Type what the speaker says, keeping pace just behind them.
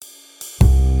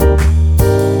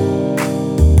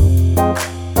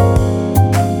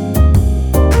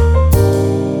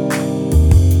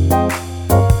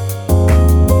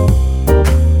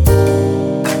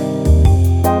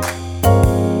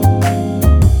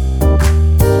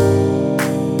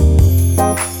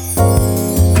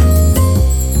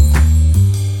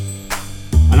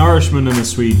Irishman and a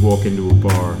Swede walk into a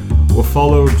bar. What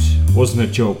followed wasn't a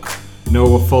joke. No,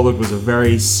 what followed was a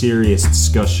very serious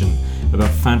discussion about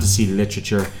fantasy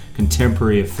literature,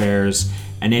 contemporary affairs,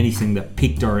 and anything that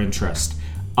piqued our interest.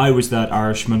 I was that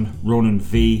Irishman, Ronan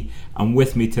V, and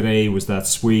with me today was that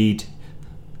Swede,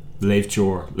 Leif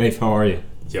Jor. Leif, how are you?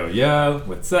 Yo,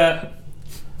 what's up?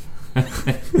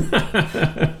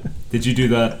 Did you do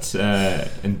that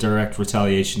in direct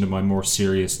retaliation to my more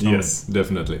serious tone? Yes,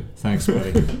 definitely. Thanks,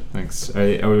 buddy. Thanks.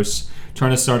 I was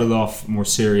trying to start it off more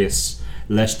serious,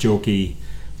 less jokey,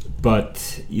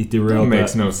 but you derailed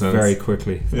makes that no sense. very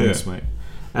quickly. Thanks, mate.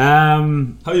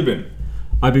 How you been?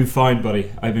 I've been fine, buddy.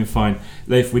 I've been fine.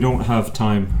 Leif, we don't have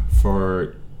time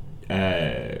for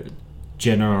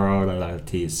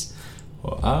generalities.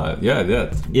 Yeah,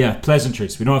 that. Yeah,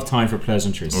 pleasantries. We don't have time for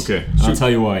pleasantries. Okay, I'll shoot. tell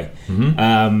you why.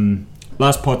 Mm-hmm.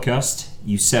 Last podcast,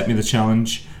 you set me the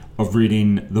challenge of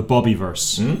reading the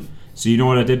Bobbyverse. Mm? So you know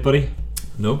what I did, buddy?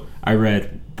 No. I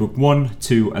read book 1,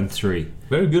 2, and 3.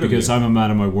 Very good Because of you. I'm a man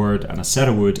of my word, and I said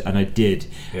I would, and I did.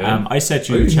 Yeah. I set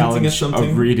you Are the you hinting at challenge something?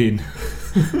 of reading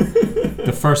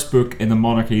the first book in the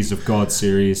Monarchies of God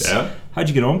series. Yeah. How'd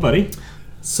you get on, buddy?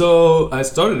 So, I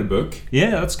started a book.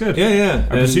 Yeah, that's good. Yeah. I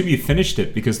presume you finished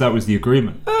it because that was the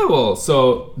agreement.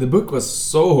 So the book was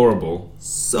so horrible.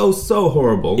 So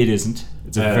horrible. It isn't.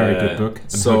 It's a very good book.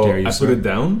 And So how dare you, I sir? put it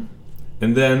down,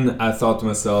 and then I thought to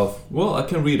myself, well, I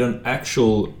can read an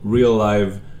actual,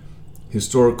 real-life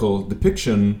historical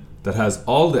depiction that has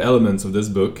all the elements of this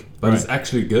book, but it's Right.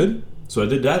 actually good. So I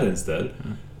did that instead.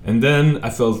 And then I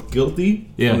felt guilty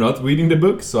for not reading the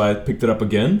book, so I picked it up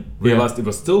again, realized it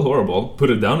was still horrible, put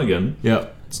it down again. Yeah,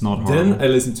 it's not horrible. Then I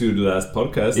listened to the last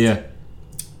podcast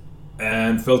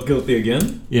and felt guilty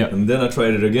again. Yeah. And then I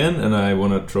tried it again, and I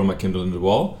want to throw my Kindle in the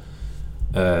wall.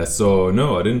 So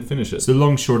no, I didn't finish it. So the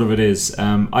long short of it is,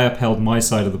 I upheld my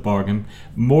side of the bargain.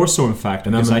 More so, in fact,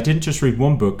 And because I'm- I didn't just read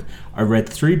one book. I read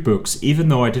 3 books, even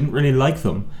though I didn't really like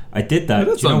them. I did that. But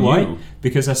that's Do you know on why? you.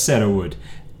 Because I said I would.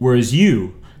 Whereas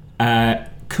you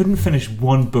couldn't finish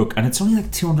one book, and it's only like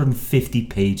 250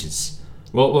 pages.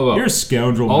 Well. You're a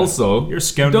scoundrel. Man. Also, you're a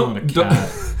scoundrel and a cat.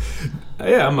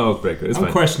 Yeah, I'm an outbreaker. It's I'm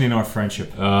fine. questioning our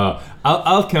friendship.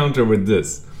 I'll counter with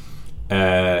this.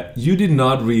 You did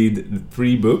not read the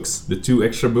 3 books, the 2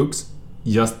 extra books,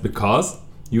 just because.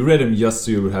 You read them just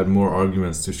so you would have more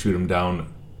arguments to shoot them down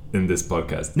in this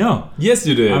podcast. No. Yes,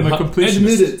 you did. I'm a completionist.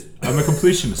 Admit it. I'm a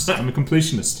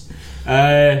completionist.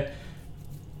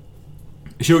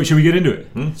 Should we get into it?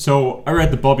 So I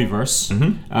read the Bobbyverse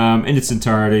in its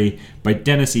entirety by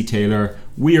Dennis E. Taylor.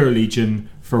 We are Legion,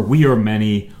 for we are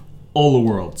many, all the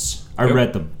worlds. I Yep.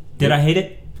 read them. Did I hate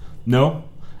it? No.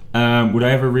 Would I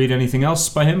ever read anything else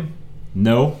by him?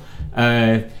 No.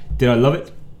 Did I love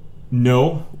it?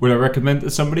 No. Would I recommend it to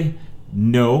somebody?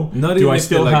 No. Not Do even I if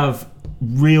still they're like- have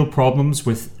real problems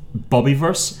with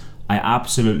Bobbyverse? I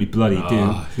absolutely bloody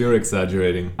do. You're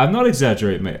exaggerating. I'm not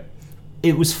exaggerating, mate.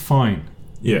 It was fine.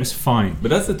 Yeah. It was fine. But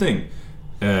that's the thing.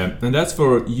 And that's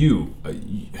for you.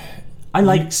 I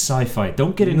like sci-fi.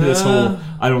 Don't get into this Nah, whole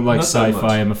I don't like not that sci-fi,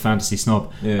 much. I'm a fantasy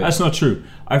snob. Yeah. That's not true.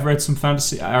 I've read some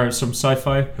fantasy or some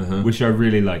sci-fi which I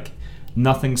really like.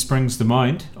 Nothing springs to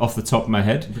mind off the top of my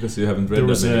head. Because you haven't read There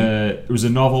was that a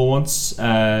novel once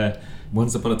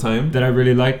Once Upon a Time. that I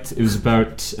really liked. It was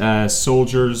about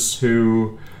soldiers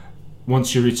who,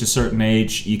 once you reach a certain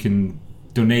age, you can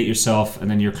donate yourself and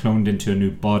then you're cloned into a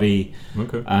new body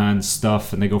Okay. and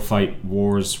stuff, and they go fight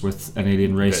wars with an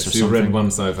alien race Okay, or so you something. read one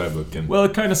sci-fi book. And Well,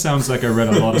 it kind of sounds like I read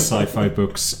a lot of sci-fi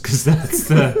books because that's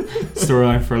the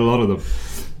storyline for a lot of them.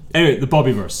 Anyway, the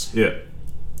Bobbyverse. yeah.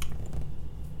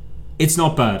 It's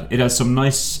not bad. It has some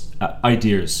nice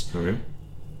ideas. Okay.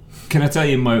 Can I tell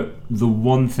you the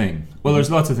one thing? Well,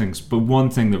 there's lots of things, but one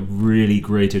thing that really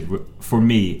grated for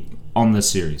me on this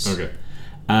series. Okay.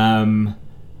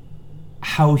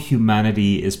 How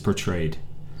humanity is portrayed.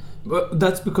 Well,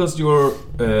 that's because you're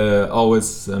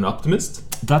always an optimist.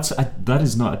 That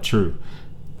is not true.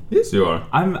 Yes, you are.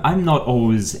 I'm not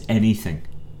always anything.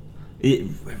 It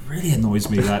really annoys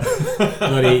me that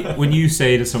bloody when you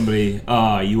say to somebody,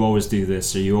 you always do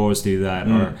this or you always do that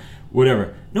or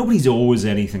whatever. Nobody's always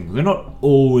anything. They're not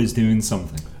always doing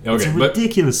something. It's Okay, a but-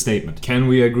 ridiculous statement. Can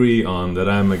we agree on that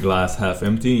I'm a glass half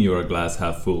empty and you're a glass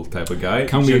half full type of guy?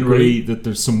 Can we Generally? agree that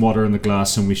there's some water in the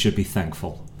glass and we should be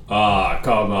thankful?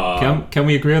 Come on. Can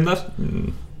we agree on that?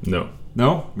 No,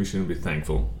 No? we shouldn't be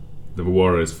thankful. The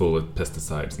water is full of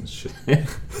pesticides and shit.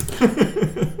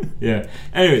 Yeah.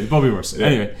 Anyway, the Bobbyverse. Yeah.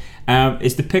 Anyway,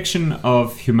 its depiction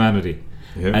of humanity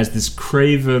Yeah. as this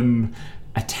craven,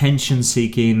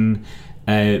 attention-seeking,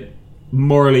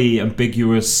 morally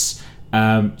ambiguous,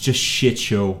 just shit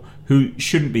show who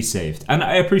shouldn't be saved. And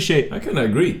I appreciate... I kind of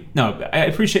agree. No, I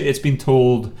appreciate it's been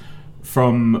told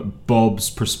from Bob's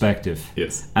perspective.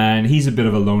 Yes. And he's a bit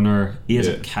of a loner. He has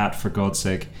Yeah. a cat, for God's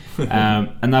sake.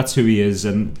 And that's who he is,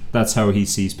 and that's how he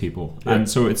sees people. Yeah. And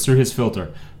so it's through his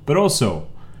filter. But also,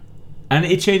 and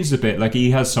it changed a bit, like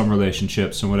he has some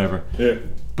relationships and whatever. Yeah.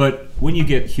 But when you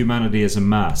get humanity as a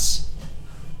mass,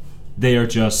 they are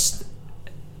just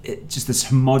this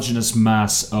homogenous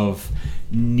mass of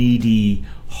needy,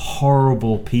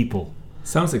 horrible people.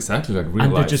 Sounds exactly like real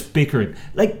And life. they're just bickering.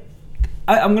 Like,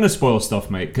 I'm going to spoil stuff,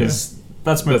 mate, because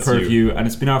that's my That's purview, and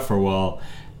it's been out for a while.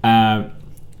 I'm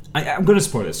going to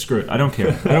spoil it. Screw it. I don't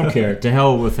care. I don't care. To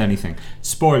hell with anything.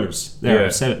 Spoilers. There, Yeah.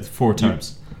 I've said it 4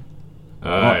 times.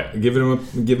 Alright, give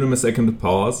them a second to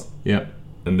pause, Yeah.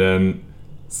 and then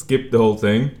skip the whole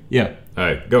thing. Yeah.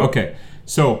 Alright, go. Okay.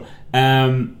 So,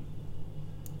 the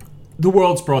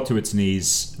world's brought to its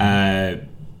knees.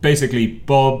 Basically,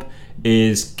 Bob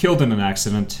is killed in an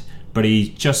accident, but he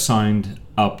just signed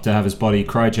up to have his body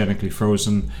cryogenically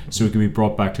frozen so he can be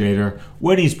brought back later.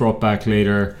 When he's brought back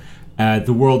later,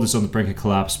 the world is on the brink of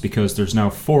collapse because there's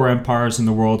now 4 empires in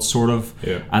the world, sort of,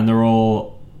 Yeah. and they're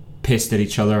all pissed at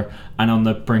each other and on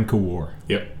the brink of war.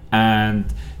 Yep. And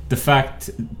the fact,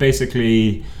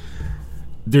 basically,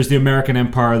 there's the American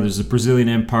Empire, there's the Brazilian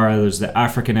Empire, there's the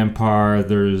African Empire,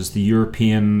 there's the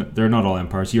European, they're not all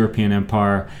empires, European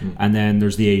Empire, and then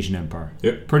there's the Asian Empire.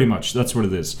 Yep. Pretty much, that's what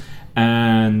it is.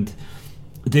 And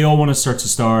they all want to search the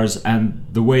stars, and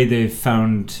the way they've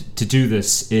found to do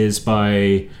this is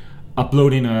by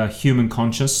uploading a human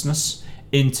consciousness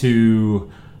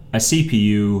into a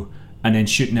CPU and then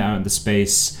shooting it out into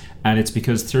space. And it's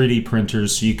because 3D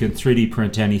printers, so you can 3D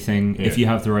print anything if you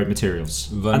have the right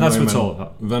materials. And that's what it's all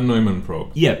about. Van Neumann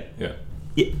probe. Yeah. Yeah.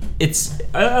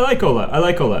 I like all that. I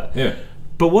like all that. Yeah.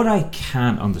 But what I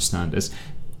can't understand is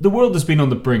the world has been on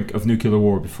the brink of nuclear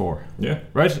war before. Yeah.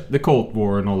 Right? The Cold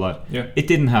War and all that. Yeah. It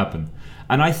didn't happen.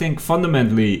 And I think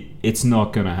fundamentally it's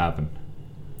not going to happen.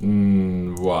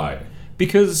 Why?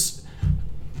 Because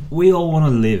we all want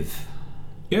to live.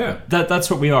 Yeah. That's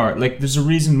what we are. Like, there's a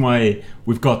reason why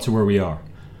we've got to where we are.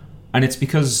 And it's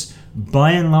because,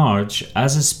 by and large,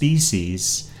 as a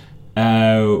species,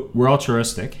 we're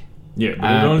altruistic. Yeah,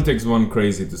 but it only takes one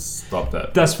crazy to stop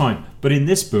that. That's fine. But in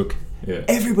this book, Yeah.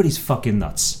 everybody's fucking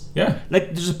nuts. Yeah.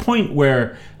 Like, there's a point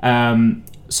where,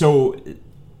 so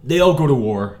they all go to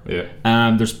war.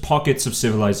 Yeah. There's pockets of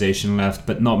civilization left,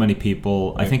 but not many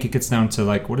people. I think it gets down to,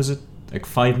 like, what is it? Like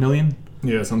 5 million?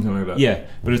 Yeah, something like that. Yeah,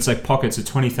 but it's like pockets of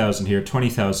 20,000 here,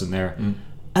 20,000 there.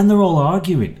 And they're all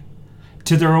arguing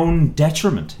to their own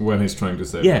detriment. When he's trying to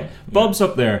say. Yeah, Bob's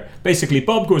up there. Basically,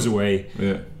 Bob goes away,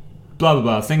 Yeah. blah, blah,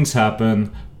 blah, things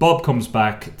happen. Bob comes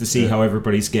back to see how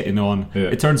everybody's getting on. Yeah.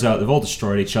 It turns out they've all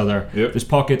destroyed each other. Yep. There's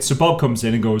pockets. So Bob comes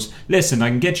in and goes, listen, I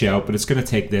can get you out, but it's going to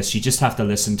take this. You just have to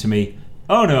listen to me.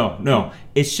 Oh, no.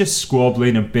 It's just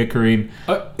squabbling and bickering.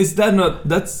 Is that not...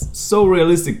 That's so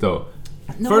realistic, though.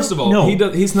 No, First of all, no.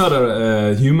 he's not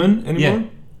a human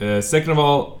anymore. Second of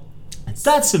all,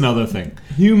 That's another thing.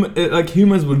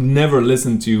 humans would never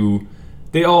listen to...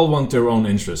 They all want their own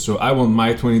interests. So I want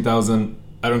my 20,000.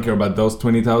 I don't care about those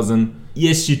 20,000.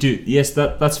 Yes, you do. Yes,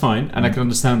 that's fine, and I can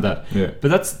understand that. Yeah.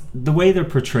 But that's the way they're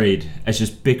portrayed as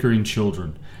just bickering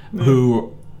children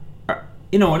who are,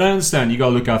 and I understand you got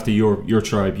to look after your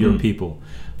tribe, your people.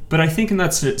 But I think in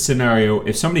that scenario,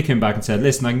 if somebody came back and said,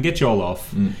 listen, I can get you all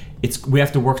off, we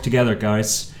have to work together,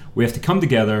 guys. We have to come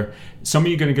together. Some of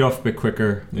you are going to get off a bit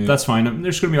quicker. Yeah. That's fine.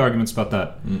 There's going to be arguments about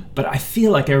that. But I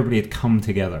feel like everybody had come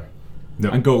together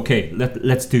and go, okay,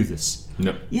 let's do this.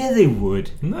 No. Yeah, they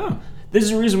would. No. There's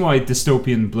a reason why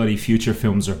dystopian bloody future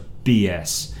films are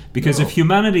BS. Because if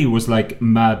humanity was like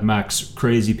Mad Max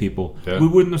crazy people, we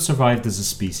wouldn't have survived as a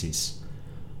species.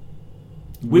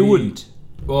 We wouldn't.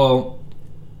 Well,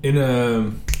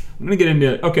 I'm gonna get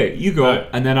into it. Okay, you go, Right.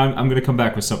 and then I'm gonna come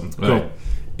back with something. Right. Go.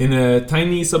 In a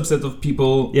tiny subset of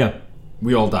people, Yeah.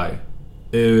 we all die.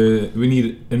 We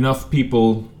need enough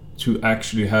people to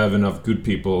actually have enough good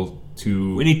people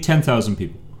to... We need 10,000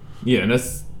 people. Yeah,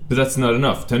 but that's not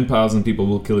enough. 10,000 people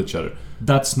will kill each other.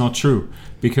 That's not true.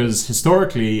 Because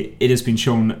historically, it has been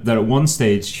shown that at one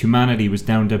stage, humanity was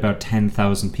down to about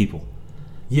 10,000 people.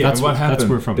 Yeah, That's and what where- happened? that's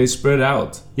where from. They spread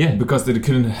out. Yeah. Because they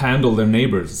couldn't handle their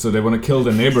neighbors, so they want to kill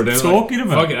their neighbor. They're Talking like,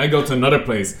 about- fuck it, I go to another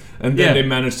place, and then Yeah. they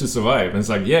manage to survive. And it's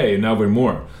like, yay, now we're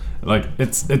more. Like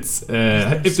it's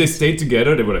if they stayed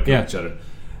together, they would have killed each other.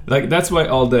 Like that's why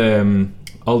all the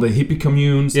hippie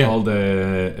communes, all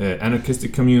the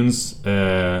anarchistic communes,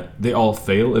 they all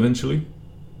fail eventually.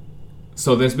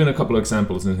 So there's been a couple of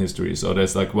examples in history. So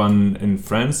there's like one in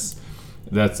France,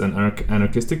 that's an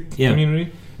anarchistic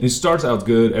community. And it starts out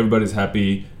good, everybody's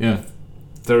happy. Yeah.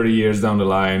 30 years down the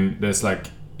line, there's like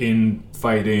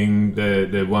infighting.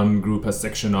 The one group has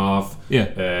section off.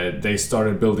 Yeah. They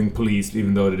started building police,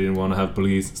 even though they didn't want to have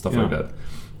police, stuff Yeah. like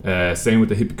that. Same with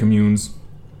the hippie communes,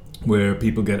 where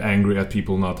people get angry at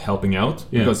people not helping out,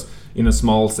 Yeah. because in a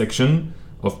small section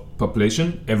of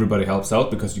population, everybody helps out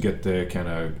because you get the kind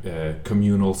of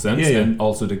communal sense, Yeah, yeah. and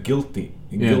also the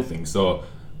guilting. So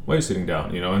why are you sitting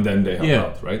down, and then they help Yeah.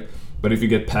 out, right? But if you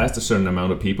get past a certain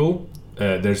amount of people,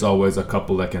 there's always a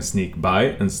couple that can sneak by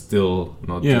and still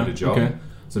not Yeah, do the job. okay.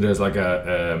 So there's like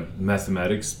a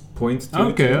mathematics point to it.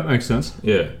 Okay, that makes sense.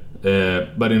 Yeah,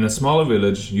 but in a smaller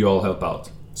village, you all help out.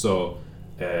 So,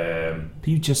 But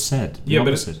you just said the Yeah, but-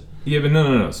 opposite. but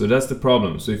no. So that's the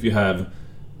problem. So if you have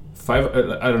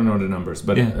I don't know the numbers,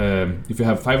 but Yeah. if you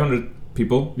have 500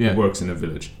 people, Yeah. it works in a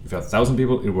village. If you have 1,000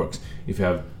 people, it works. If you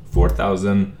have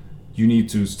 4,000, you need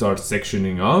to start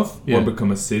sectioning off Yeah. or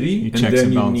become a city, You and checks then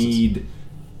and you balances. need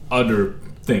other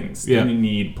things. Yeah. Then you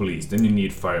need police. Then you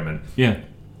need firemen. Yeah.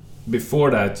 Before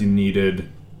that, you needed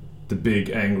the big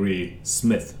angry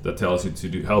smith that tells you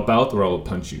to help out or I will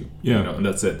punch you. Yeah. And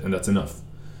that's it, and that's enough.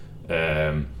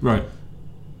 Right.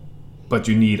 But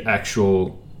you need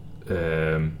actual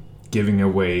giving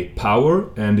away power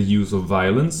and the use of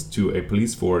violence to a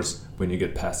police force when you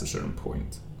get past a certain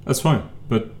point. That's fine.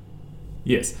 But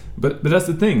Yes, but that's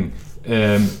the thing.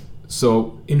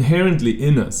 So inherently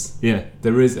in us, yeah.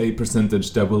 there is a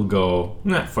percentage that will go,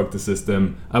 nah, fuck the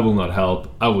system. I will not help.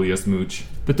 I will just mooch.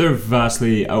 But they're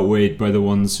vastly outweighed by the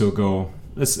ones who go,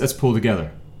 let's pull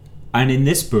together. And in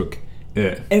this book,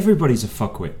 Yeah. everybody's a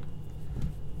fuckwit.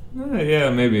 Yeah,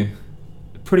 maybe.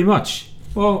 Pretty much.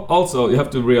 Well, also you have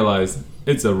to realize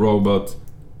it's a robot.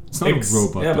 It's not a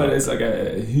robot. Yeah, though. but it's like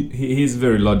he's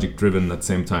very logic driven at the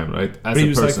same time, right? As But he a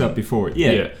was like person. that before.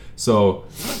 Yeah. So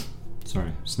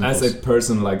Sorry. as Sniffles. a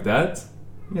person like that,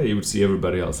 yeah, you would see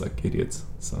everybody else like idiots.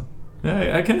 So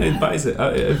yeah, I kind of advise it.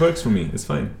 It works for me. It's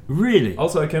fine. Really?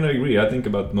 Also, I kind of agree. I think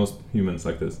about most humans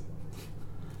like this.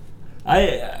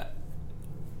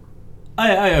 I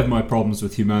have my problems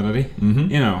with humanity.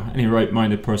 Mm-hmm. You know, any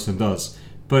right-minded person does.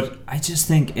 But I just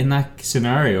think in that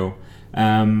scenario,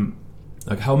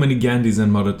 Like how many Gandhis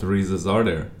and Mother Teresas are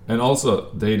there? And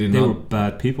also, they did they not. were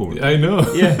bad people. I know.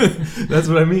 Yeah. That's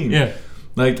what I mean. Yeah.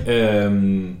 Like,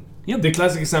 Yep. the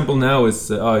classic example now is,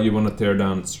 you want to tear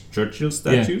down Churchill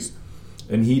statues,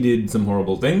 and he did some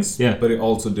horrible things, Yeah. but he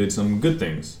also did some good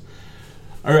things.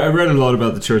 I read a lot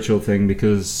about the Churchill thing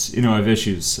because, I have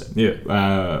issues Yeah.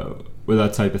 with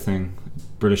that type of thing,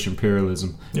 British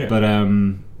imperialism. Yeah. But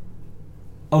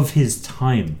of his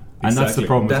time. And that's the Exactly.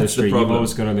 problem with That's the history. You've problem.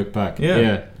 always got to look back.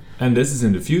 Yeah. And this is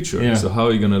in the future, Yeah. so how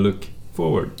are you going to look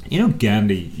forward?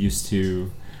 Gandhi used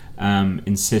to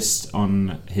insist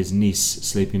on his niece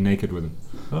sleeping naked with him.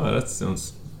 Oh, that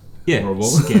sounds Yeah, horrible.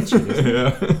 sketchy. isn't it?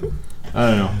 Yeah. I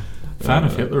don't know. Fan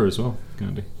of Hitler as well,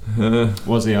 Gandhi.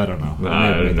 Was he? I don't know. Nah,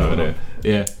 I don't know.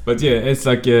 Yeah, But yeah, it's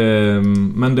like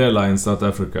Mandela in South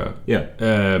Africa. yeah.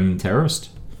 Terrorist.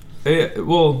 Terrorist.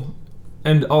 Well,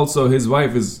 and also his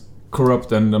wife is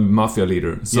corrupt and a mafia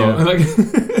leader. So Yeah. like,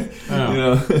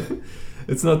 Oh.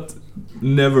 it's not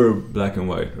never black and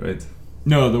white, right?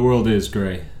 No, the world is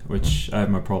grey, which I have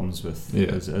my problems with,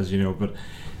 Yeah. as you know. But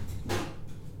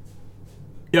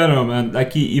yeah, I don't know, man.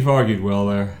 Like you've argued well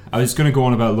there. I was going to go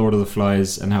on about Lord of the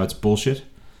Flies and how it's bullshit.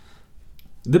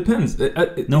 Depends.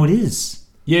 No, it is.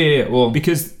 Yeah. Well,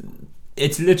 Because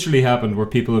it's literally happened where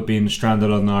people have been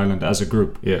stranded on an island as a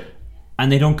group, yeah.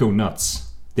 and they don't go nuts.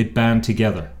 They band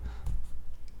together,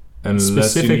 Unless you need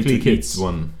specifically to kids. eat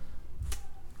one.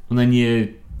 and then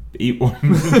you eat one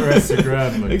and the rest are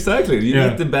grand. Like. Exactly. You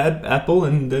Yeah. eat the bad apple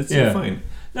and that's Yeah. fine.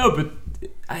 No, but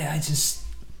I just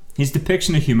his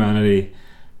depiction of humanity,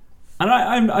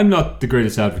 and I'm not the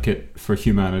greatest advocate for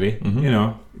humanity.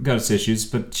 Mhm. Got its issues,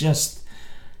 but just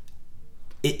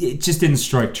it just didn't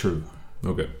strike true.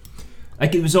 Okay.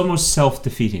 Like it was almost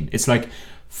self-defeating. It's like,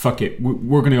 fuck it,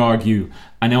 we're going to argue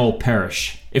and all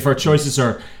perish. If our choices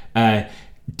are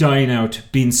dying out,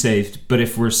 being saved, but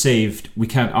if we're saved, we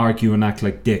can't argue and act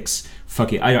like dicks.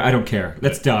 Fuck it, I don't care.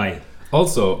 Let's die.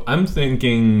 Also, I'm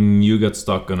thinking you got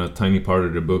stuck on a tiny part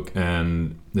of the book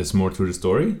and there's more to the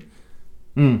story,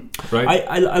 right?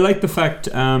 I like the fact.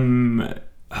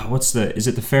 Is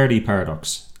it the Faraday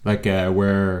paradox? Like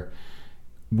where.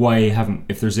 Why haven't,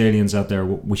 if there's aliens out there,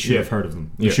 we should Yeah. have heard of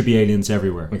them. There Yeah. should be aliens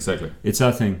everywhere. Exactly. It's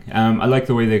that thing. I like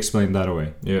the way they explained that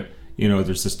away. Yeah.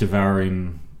 There's this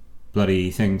devouring bloody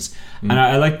things. Mm. And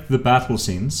I like the battle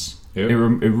scenes. Yeah. It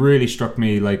really struck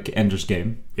me like Ender's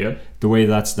Game, Yeah. the way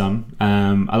that's done.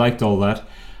 I liked all that.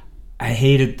 I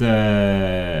hated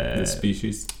The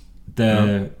species.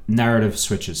 the narrative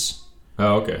switches.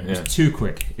 Oh, okay. Yeah. It was too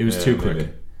quick. It was too quick. Maybe.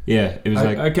 Yeah, it was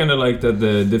I kind of like that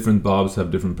the different Bobs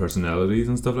have different personalities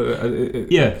and stuff like that.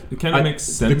 It kind of makes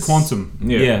sense. The quantum,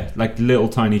 like little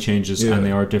tiny changes, and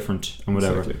they are different and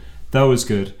whatever. Exactly. That was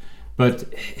good, but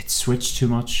it switched too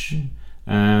much.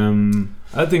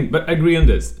 I think, but I agree on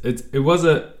this. It was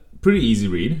a pretty easy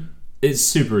read. It's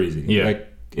super easy. Yeah, like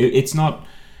it's not.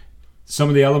 Some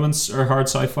of the elements are hard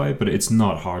sci-fi, but it's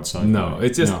not hard sci-fi. No,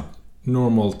 it's just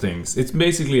normal things. It's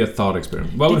basically a thought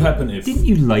experiment. What would happen if? Didn't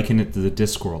you liken it to the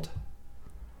Discworld?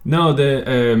 No,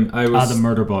 I was. The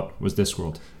Murderbot was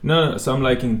Discworld. No. So I'm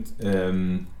liking.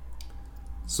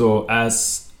 So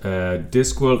as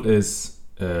Discworld is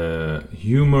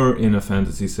humor in a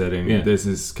fantasy setting, this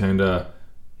is kind of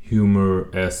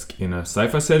humor-esque in a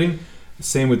sci-fi setting.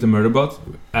 Same with the Murderbot,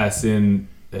 as in.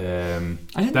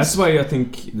 That's why I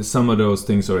think some of those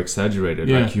things are exaggerated,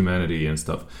 like humanity and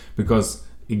stuff, because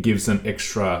it gives an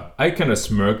extra. I kind of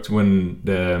smirked when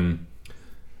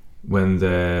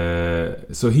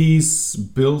so he's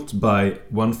built by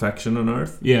one faction on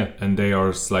Earth, and they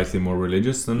are slightly more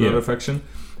religious than the other faction,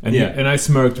 and and I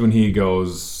smirked when he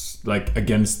goes like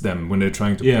against them when they're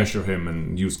trying to pressure him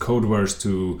and use code words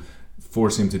to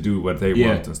force him to do what they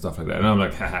want and stuff like that, and I'm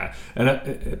like haha, and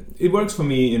it works for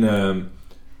me in a.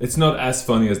 It's not as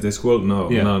funny as Discworld,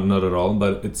 not at all,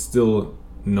 but it's still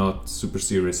not super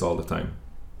serious all the time.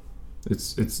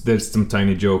 It's there's some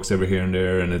tiny jokes every here and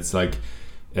there, and it's like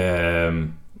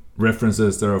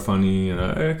references that are funny, and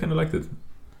I kind of liked it.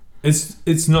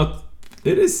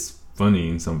 It is funny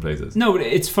in some places. No, but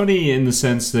it's funny in the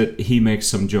sense that he makes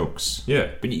some jokes.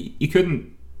 Yeah, but you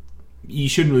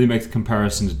shouldn't really make the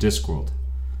comparison to Discworld.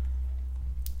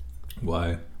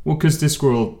 Why? Well, because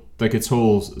Discworld, like its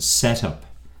whole setup.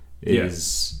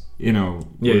 Is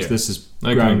whereas this is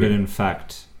grounded in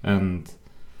fact, and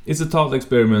it's a thought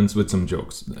experiment with some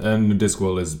jokes, and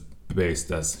Discworld is based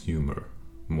as humor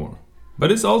more,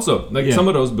 but it's also like some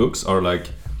of those books are like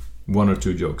one or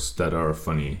two jokes that are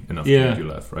funny enough to make you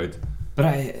laugh, right? But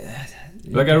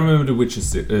I remember the Witches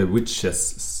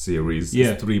series,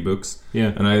 3 books,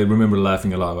 and I remember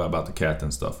laughing a lot about the cat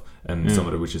and stuff, and some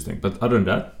of the witches thing, but other than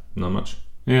that, not much.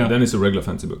 Then it's a regular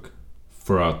fantasy book.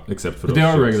 Except for but those they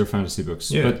are jokes. regular fantasy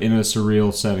books, but in a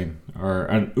surreal setting or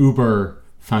an uber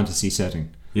fantasy setting.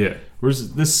 Yeah.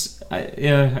 Whereas this,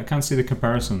 I can't see the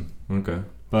comparison. Okay.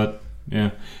 But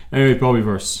anyway,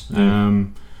 Bobbyverse.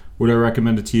 Would I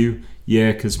recommend it to you?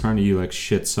 Yeah, because apparently you like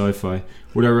shit sci-fi.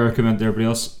 Would I recommend it to everybody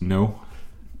else? No.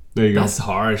 There you go. That's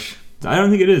harsh. I don't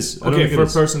think it is. Okay, for a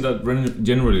person that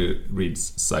generally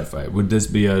reads sci-fi, would this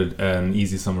be an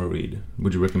easy summer read?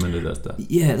 Would you recommend it as that?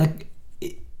 Yeah, like.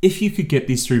 If you could get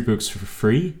these 3 books for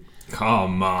free,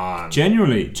 come on.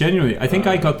 Genuinely, I think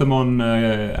I got them on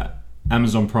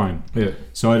Amazon Prime. Yeah.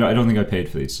 So I don't think I paid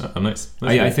for these. Nice.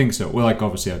 I think so. Well, like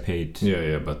obviously I paid.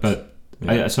 Yeah, but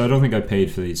so I don't think I paid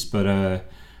for these, but I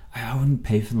wouldn't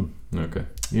pay for them. Okay.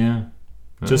 Yeah.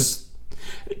 Nice. Just.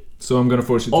 So I'm gonna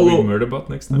force you to read Murderbot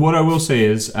next time. What I will say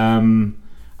is,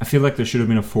 I feel like there should have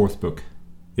been a 4th book.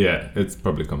 Yeah, it's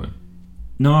probably coming.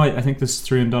 No, I think this is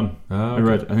 3 and done. Oh,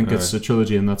 okay. I think it's a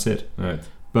trilogy and that's it. Right.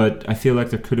 But I feel like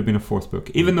there could have been a 4th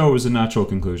book, even though it was a natural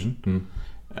conclusion.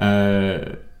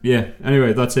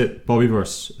 Anyway, that's it.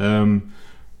 Bobbyverse.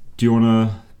 Do you want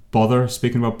to bother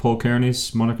speaking about Paul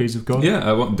Kearney's Monarchies of God?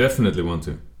 Yeah, I definitely want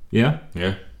to. Yeah?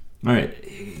 Yeah. Alright.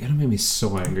 You're going to make me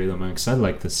so angry though, man, because I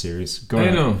like this series. Go ahead.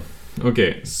 I know.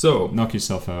 Okay, so... knock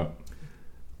yourself out.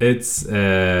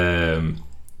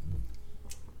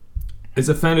 It's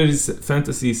a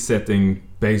fantasy setting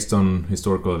based on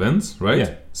historical events, right?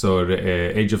 Yeah. So the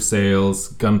Age of Sails,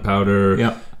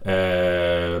 gunpowder,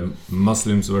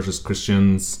 Muslims versus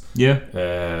Christians. Yeah.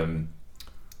 And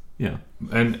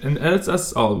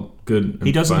that's all good. And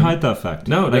he doesn't fun. hide that fact.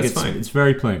 No, like that's fine. It's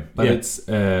very plain. But it's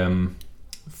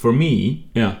for me.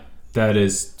 Yeah. That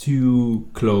is too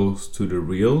close to the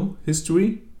real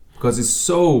history because it's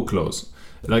so close.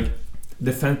 Like.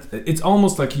 It's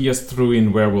almost like he just threw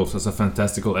in werewolves as a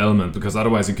fantastical element because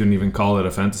otherwise he couldn't even call it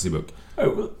a fantasy book. Oh,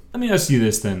 well, let me ask you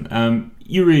this then.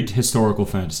 You read historical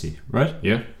fantasy, right?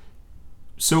 Yeah.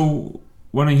 So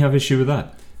why don't you have issue with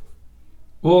that?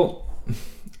 Well,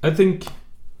 I think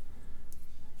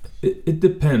it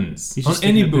depends. You just on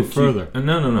any book further.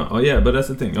 No. Oh yeah, but that's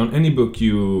the thing. On any book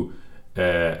you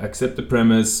accept the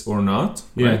premise or not,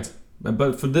 right?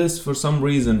 But for this, for some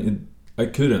reason, I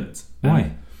couldn't.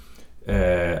 Why?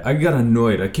 I got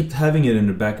annoyed. I kept having it in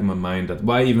the back of my mind that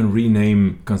why even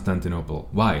rename Constantinople?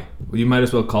 Why? Well, you might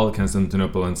as well call it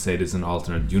Constantinople and say it's an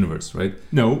alternate universe, right?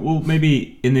 No, well,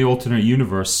 maybe in the alternate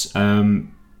universe,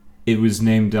 it was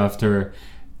named after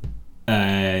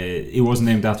He wasn't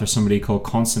named after somebody called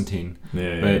Constantine,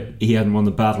 Yeah. but he hadn't won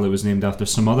the battle. It was named after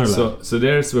some other lad. So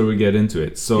there's where we get into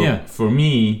it. So Yeah. for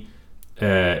me,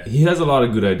 he has a lot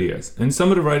of good ideas, and some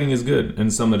of the writing is good,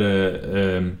 and some of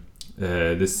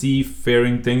the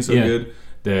seafaring things are Yeah. good.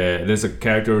 There's a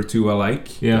character or two I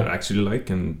like, Yeah. that I actually like,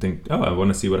 and think, oh, I want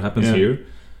to see what happens Yeah. here.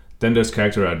 Then there's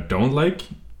character I don't like,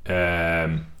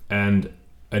 and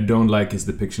I don't like his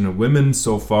depiction of women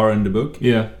so far in the book.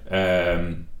 Yeah.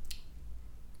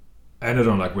 And I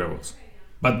don't like werewolves.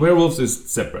 But werewolves is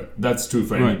separate. That's true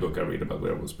for any Right. book I read about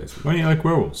werewolves, basically. Why don't you like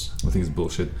werewolves? I think it's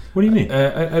bullshit. What do you mean?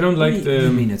 I don't like what do the.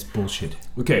 you mean it's bullshit?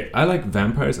 Okay, I like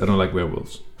vampires. I don't like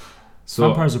werewolves. So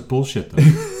Vampires are bullshit, though.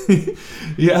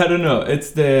 yeah, I don't know.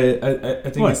 It's the I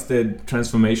think What? it's the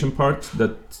transformation part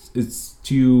that it's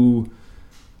too.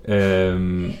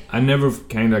 I never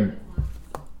kind of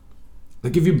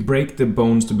like if you break the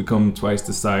bones to become twice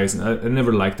the size. I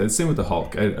never liked that. Same with the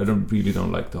Hulk. I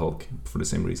don't like the Hulk for the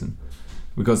same reason.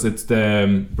 Because it's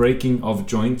the breaking of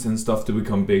joints and stuff to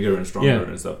become bigger and stronger Yeah.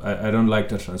 and stuff. I don't like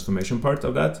the transformation part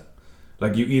of that.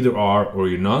 Like you either are or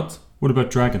you're not. What about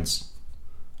dragons?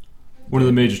 One of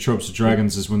the major tropes of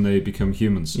dragons is when they become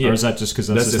humans. Yeah. Or is that just because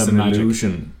that's just that an magic?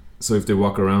 illusion. So if they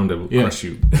walk around, they will Yeah. crush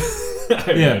you. I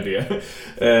have Yeah. no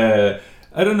idea.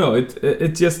 I don't know.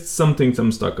 It's just something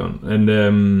I'm stuck on. And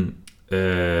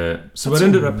so what That's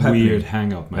ended a up happening. weird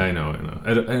hang up, man. I know.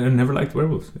 I never liked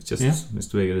werewolves. It's just Yeah. it's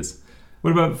the way it is.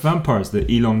 What about vampires? The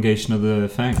elongation of the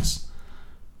fangs.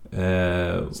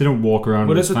 So they don't walk around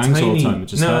Well, with it's a fangs all tiny. the time. It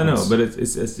just no, happens. but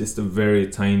it's just a very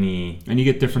tiny. And you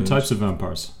get different Change. types of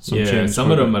vampires. Some yeah, change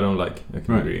some of them quickly. I don't like. I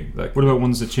can Right. agree. Like, What about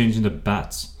ones that change into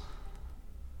bats?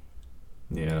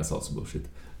 yeah, that's also bullshit.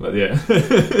 But yeah.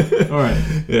 Alright.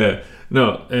 Yeah.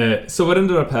 No. So what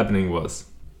ended up happening was.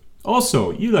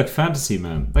 Also, you like fantasy,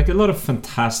 man. Like a lot of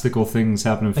fantastical things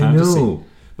happen in fantasy. I know.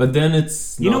 But then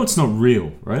it's. You know it's not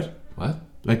real, right? What?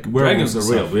 Like Dragons werewolves are and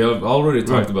real. stuff. We have already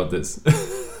talked Right. about this.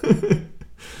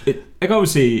 Like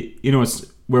obviously, you know, it's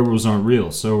werewolves aren't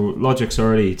real, so logic's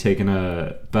already taken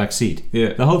a back seat.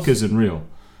 Yeah. The Hulk isn't real.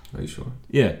 Are you sure?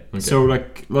 Yeah. Okay. So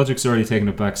like logic's already taken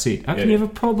a back seat. How can Yeah. you have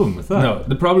a problem with that? No,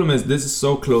 the problem is this is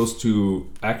so close to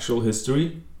actual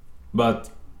history, but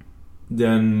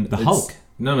then The it's- Hulk.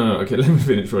 No. Okay, let me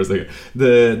finish for a second.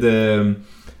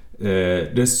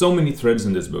 There's so many threads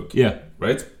in this book, Yeah.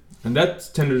 right? And that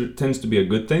tends to be a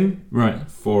good thing Right.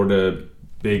 for the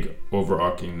big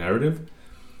overarching narrative,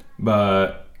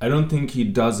 but I don't think he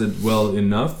does it well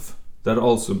enough. That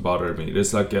also bothered me.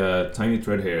 There's like a tiny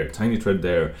thread here, tiny thread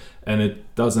there, and it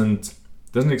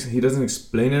he doesn't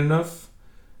explain it enough,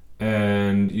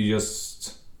 and you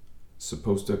just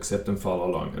supposed to accept and follow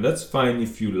along, and that's fine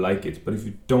if you like it. But if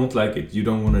you don't like it, you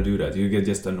don't want to do that. You get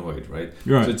just annoyed, right?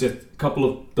 Right. So just a couple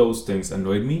of those things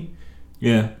annoyed me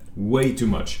Yeah. way too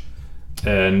much.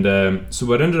 And so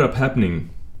what ended up happening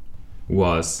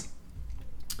was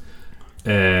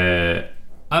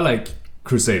I like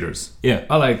Crusaders. Yeah.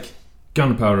 I like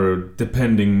gunpowder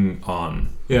depending on.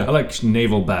 Yeah. I like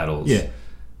naval battles. Yeah.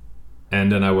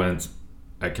 And then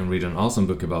I can read an awesome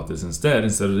book about this instead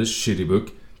of this shitty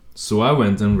book. So I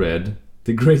went and read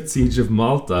The Great Siege of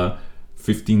Malta,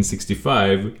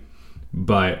 1565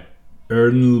 by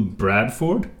Ernle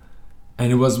Bradford.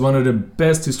 And it was one of the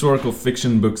best historical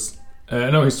fiction books,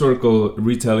 historical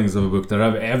retellings of a book that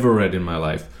I've ever read in my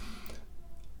life.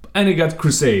 And it got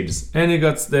crusades, and it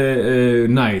got the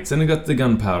knights, and it got the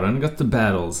gunpowder, and it got the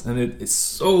battles, and it's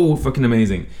so fucking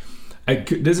amazing.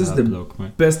 This is the bloke,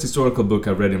 mate. best historical book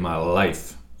I've read in my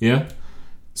life. Yeah.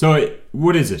 So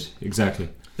what is it exactly?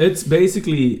 It's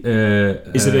basically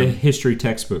Is it a history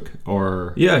textbook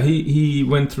or? Yeah, he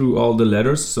went through all the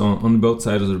letters on both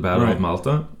sides of the Battle Right. of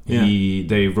Malta. Yeah.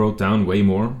 They wrote down way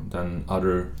more than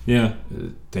other Yeah.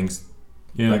 things,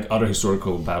 Yeah. like other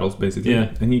historical battles, basically. Yeah.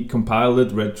 And he compiled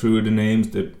it, read through the names.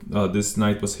 That this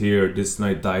knight was here, this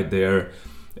knight died there.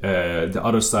 The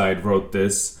other side wrote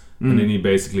this, and then he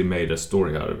basically made a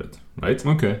story out of it, right?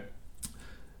 Okay.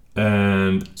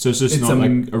 And So it's just It's not a-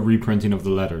 like a reprinting of the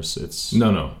letters. It's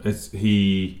no,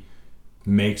 he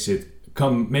makes it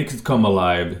come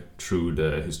alive through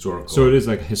the historical. so it is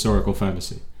like historical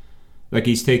fantasy. Like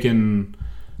he's taken.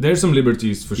 There's some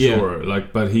liberties for Yeah. sure,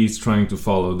 but he's trying to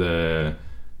follow the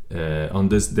on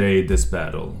this day, this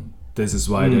battle. This is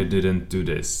why they didn't do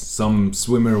this. Some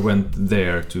swimmer went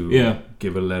there to Yeah.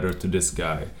 give a letter to this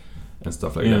guy and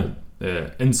stuff like Yeah.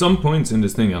 that. In some points in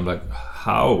this thing, I'm like,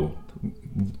 how?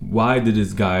 Why did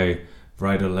this guy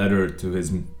write a letter to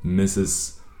his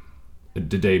missus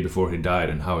the day before he died,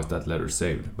 and how is that letter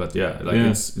saved? But yeah, Yeah.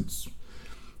 it's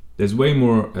there's way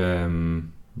more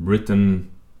written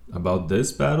about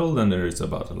this battle than there is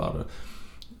about a lot of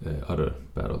other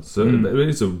battles. So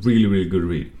it's a really, really good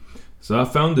read. So I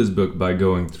found this book by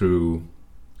going through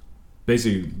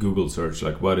basically Google search,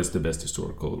 like what is the best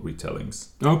historical retellings.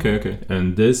 Okay.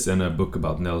 And this and a book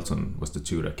about Nelson was the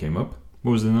two that came up.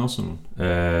 What was the Nelson one?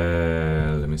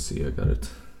 Let me see, I got it.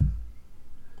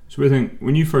 So I think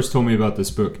when you first told me about this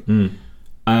book,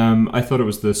 I thought it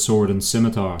was The Sword and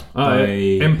Scimitar by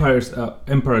Empires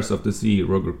of the Sea,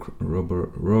 Roger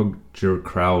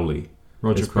Crowley.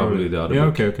 Roger Crowley. Probably the other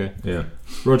book. Okay. Yeah.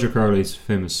 Roger Crowley's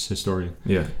famous historian.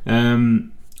 Yeah.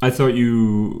 I thought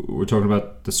you were talking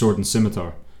about The Sword and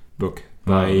Scimitar book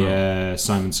by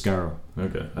Simon Scarrow.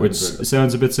 Okay. Which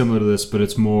sounds a bit similar to this, but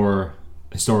it's more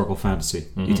historical fantasy.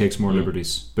 He takes more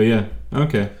liberties. But yeah,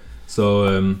 okay.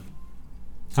 So,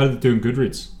 how did it do in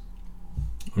Goodreads?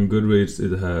 On Goodreads,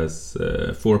 it has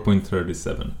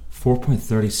 4.37.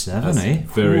 4.37, eh?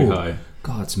 Very high.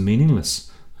 God, it's meaningless.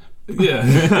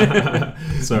 Yeah.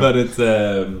 But it's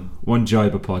one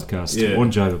Jaiba podcast. Yeah. One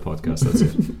Jaiba podcast, that's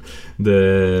it.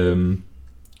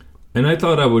 And I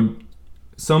thought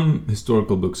some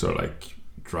historical books are like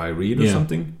dry read or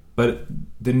something, but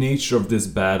the nature of this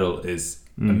battle is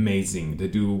amazing. They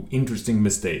do interesting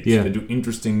mistakes. They do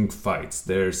interesting fights.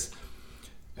 There's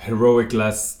heroic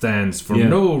last stands for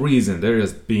no reason. They're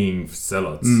just being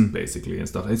zealots basically and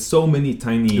stuff. It's so many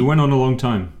tiny. It went on a long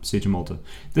time, Siege of Malta.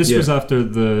 This was after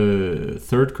the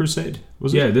Third Crusade,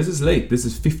 was it? Yeah, this is late. This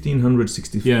is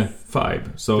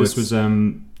 1565. So this was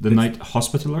the Knight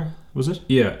Hospitaller, was it?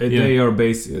 Yeah, they are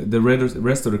the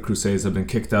rest of the Crusades have been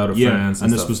kicked out of France,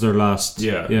 and this was their last.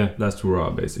 Last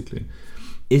hurrah, basically.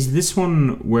 Is this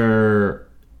one where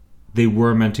they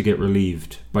were meant to get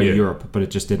relieved by Europe, but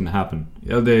it just didn't happen?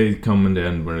 Yeah, they come in the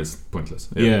end where it's pointless.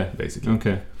 Yeah, basically.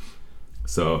 Okay.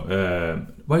 So,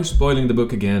 why are you spoiling the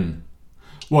book again?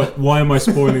 What? Why am I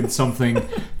spoiling something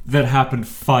that happened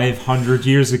 500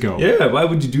 years ago? Yeah, why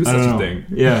would you do such a thing?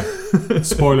 Yeah.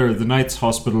 Spoiler, the Knights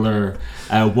Hospitaller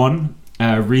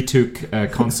retook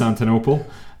Constantinople.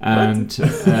 And,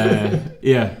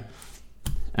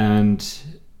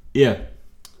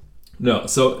 No,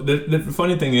 so the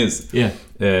funny thing is,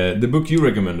 the book you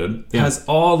recommended has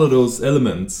all of those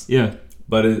elements. Yeah.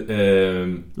 But a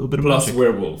little bit of plus magic.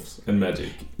 Werewolves and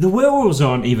magic. The werewolves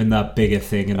aren't even that big a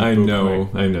thing in the book.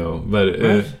 I know, but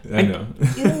right? I know.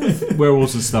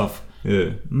 Werewolves and stuff.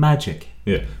 Yeah. Magic.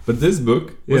 Yeah, but this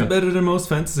book was better than most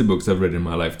fantasy books I've read in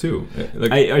my life too.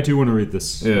 I do want to read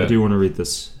this. Yeah. I do want to read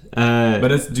this. But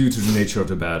that's due to the nature of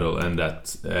the battle and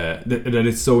that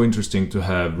it's so interesting to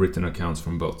have written accounts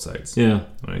from both sides. Yeah.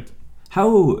 Right.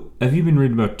 How have you been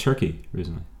reading about Turkey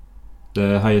recently?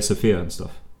 The Hagia Sophia and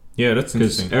stuff. Yeah, that's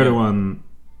interesting. Because Erdogan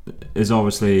is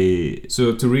obviously.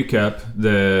 So to recap,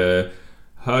 the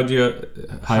Hagia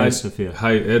Sophia.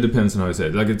 It depends on how you say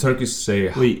it. Like the Turkish say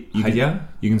Hagia.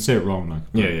 You can say it wrong, like.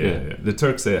 Yeah. The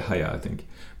Turks say Hagia, I think.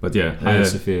 But yeah, Hagia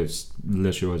Sophia is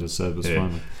literally what I just said. Was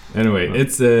fine. Like. Anyway,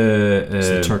 it's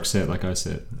the Turks say it like I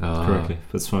say it correctly.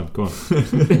 That's fine. Go on.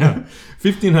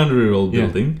 1500-year-old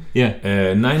building.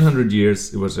 Yeah. 900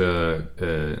 years it was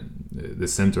the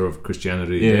center of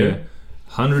Christianity there.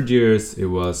 100 years it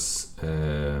was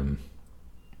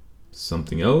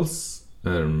something else.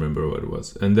 I don't remember what it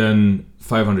was. And then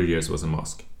 500 years was a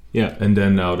mosque. Yeah. And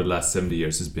then now the last 70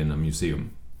 years has been a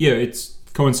museum. Yeah, it's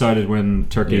coincided when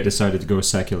Turkey decided to go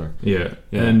secular. Yeah.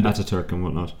 And Ataturk and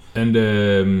whatnot. And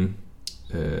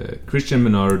Christian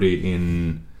minority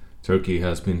in Turkey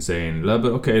has been saying,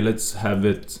 okay, let's have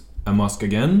it a mosque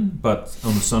again, but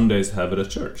on Sundays have it a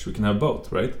church. We can have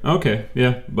both, right? Okay,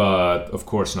 yeah. But of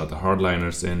course not. The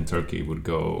hardliners in Turkey would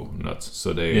go nuts.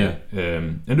 So they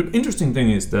and the interesting thing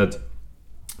is that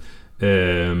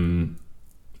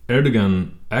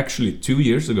Erdogan actually 2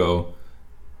 years ago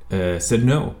said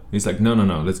no. He's like, no,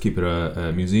 let's keep it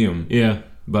a museum. Yeah.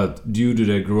 But due to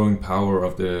the growing power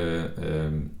of the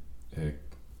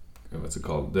what's it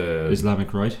called? The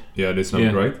Islamic Right. Yeah, the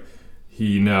Islamic Right.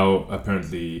 He now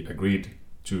apparently agreed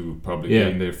to probably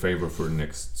gain their favor for the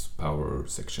next power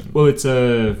section. Well, it's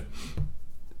a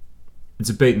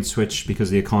bait and switch because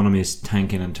the economy is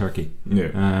tanking in Turkey.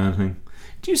 Yeah.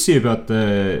 Do you see about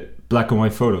the black and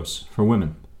white photos for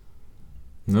women?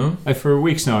 No. For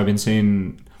weeks now, I've been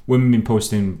seeing women been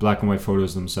posting black and white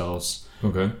photos themselves.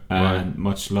 Okay. And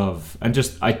much love, and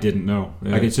just I didn't know.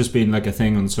 Yeah. Like it's just been like a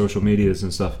thing on social medias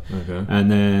and stuff. Okay.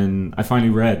 And then I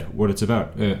finally read what it's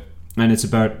about. Yeah. And it's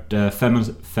about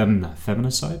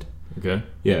feminicide. Okay.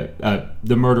 Yeah.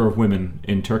 The murder of women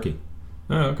in Turkey.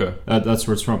 Oh, okay. That's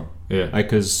where it's from. Yeah.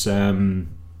 Because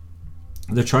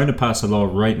they're trying to pass a law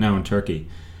right now in Turkey,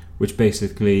 which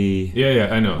basically. Yeah,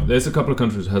 I know. There's a couple of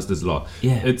countries that has this law.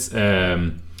 Yeah. It's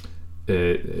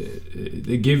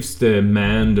it gives the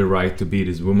man the right to beat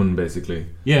his woman, basically.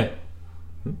 Yeah.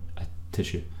 A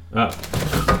tissue. Ah.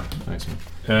 Thanks,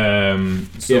 man.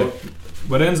 So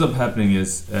what ends up happening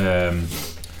is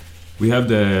we have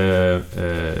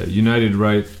the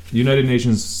United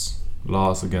Nations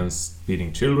laws against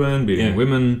beating children, beating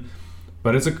women,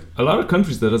 but it's a lot of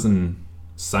countries that doesn't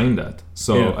sign that.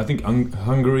 So I think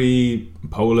Hungary,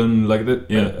 Poland, like that.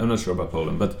 I'm not sure about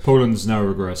Poland, but Poland's now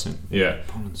regressing. Yeah,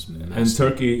 Poland's messed and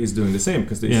Turkey is doing the same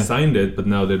because they signed it, but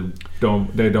now they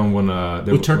don't wanna.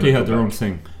 Well, Turkey had their own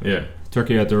thing. Yeah,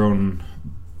 Turkey had their own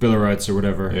Bill of Rights or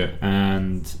whatever,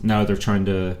 and now they're trying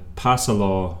to pass a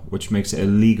law which makes it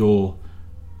illegal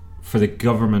for the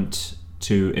government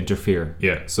to interfere.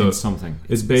 Yeah, so in something.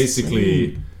 It's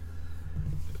basically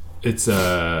it's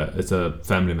a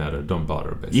family matter. Don't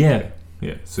bother, basically.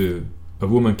 Yeah. So a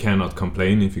woman cannot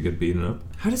complain if you get beaten up.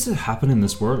 How does it happen in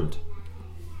this world?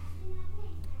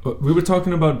 We were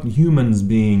talking about humans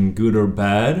being good or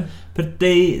bad, but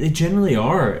they generally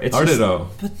are. It's are they though?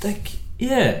 But like,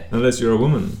 yeah. Unless you're a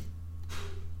woman.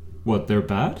 What, they're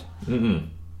bad? Mm-mm.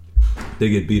 They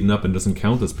get beaten up and doesn't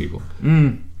count as people.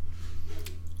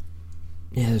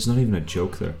 Yeah, there's not even a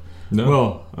joke there. No.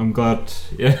 Well, I'm glad.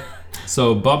 Yeah.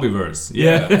 So Bobbyverse.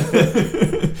 Yeah. We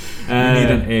need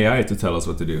an AI to tell us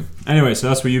what to do. Anyway, so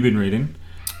that's what you've been reading.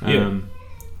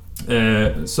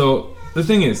 So the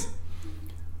thing is,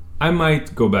 I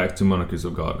might go back to Monarchies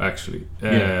of God actually.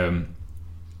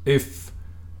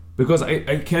 Because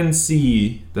I can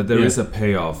see that there is a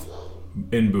payoff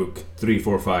in book 3,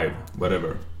 4, 5,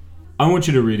 whatever. I want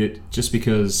you to read it just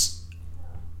because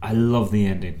I love the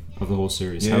ending of the whole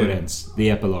series, how it ends, the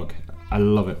epilogue. I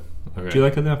love it. Okay. Do you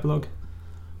like an epilogue?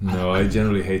 No, I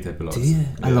generally hate epilogues. Do you?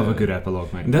 I love a good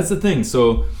epilogue, mate. And that's the thing.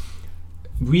 So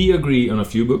we agree on a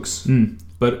few books,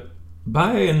 but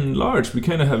by and large, we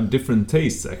kind of have different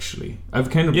tastes. Actually, I've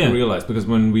kind of realized because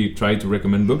when we try to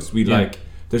recommend books, we like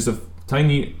there's a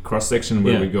tiny cross section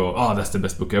where we go, "Oh, that's the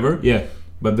best book ever." Yeah.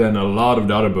 But then a lot of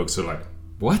the other books are like,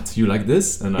 "What? You like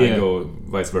this?" And I go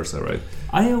vice versa, right?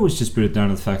 I always just put it down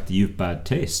to the fact that you have bad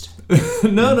taste.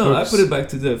 No, I put it back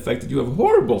to the fact that you have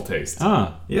horrible taste.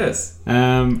 Ah. Yes.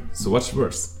 So what's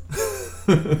worse?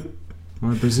 Well,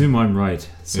 I presume I'm right.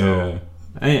 So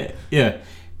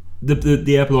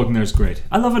The epilogue in there is great.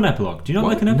 I love an epilogue. Do you not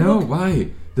like an epilogue? No,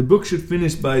 why? The book should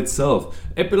finish by itself.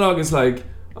 Epilogue is like,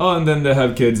 oh, and then they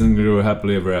have kids and grow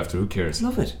happily ever after. Who cares?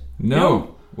 Love it.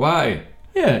 No. Why?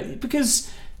 Yeah, because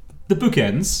the book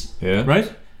ends, yeah,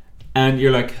 right? And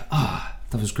you're like,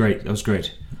 that was great. That was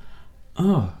great.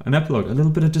 Oh, an epilogue, a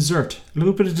little bit of dessert. A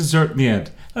little bit of dessert in the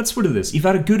end. That's what it is. You've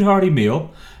had a good hearty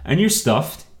meal and you're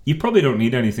stuffed. You probably don't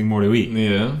need anything more to eat.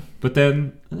 Yeah. But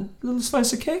then a little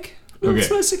slice of cake.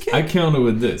 Slice of cake. I counter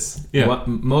with this. Yeah.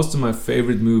 Most of my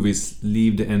favorite movies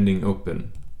leave the ending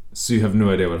open. So you have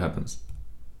no idea what happens.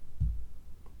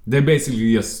 They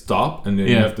basically just stop and then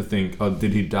you have to think, oh,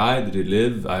 did he die? Did he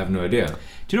live? I have no idea.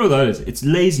 Do you know what that is? It's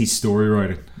lazy story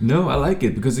writing. No, I like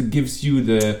it because it gives you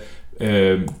the...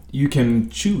 you can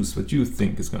choose what you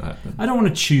think is going to happen. I don't want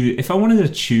to choose. If I wanted to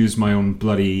choose my own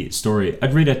bloody story,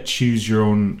 I'd read a choose your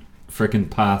own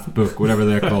frickin' path book, whatever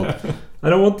they're called. I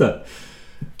don't want that.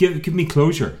 Give me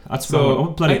closure. That's what I want. I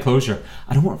want bloody closure.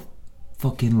 I don't want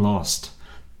fucking Lost.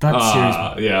 That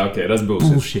series. Yeah, okay, that's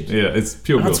bullshit. Yeah, it's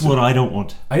pure bullshit. That's what I don't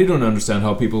want. I don't understand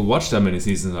how people watch that many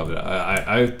seasons of it.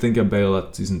 I think I bailed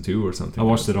at season 2 or something. I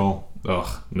watched it all. Ugh,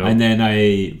 no. And then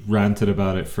I ranted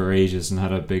about it for ages and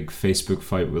had a big Facebook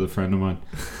fight with a friend of mine.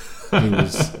 It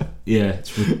was,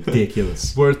 it's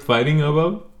ridiculous. Worth fighting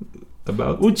about?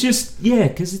 Well, just,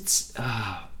 because it's,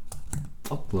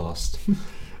 fuck Lost.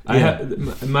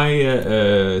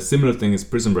 My similar thing is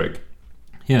Prison Break.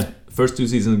 Yeah. First 2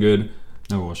 seasons good.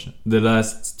 Never watched it. The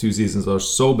last 2 seasons are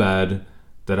so bad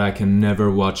that I can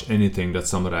never watch anything that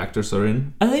some of the actors are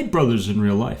in. Are they brothers in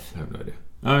real life? I have no idea.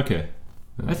 Okay.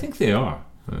 I think they are.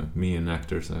 Me and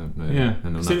actors, I have no idea. I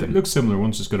know nothing. They look similar.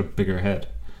 One's just got a bigger head.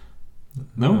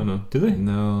 No? No. Do they?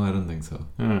 No, I don't think so.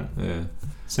 Yeah.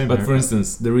 Same but hair. For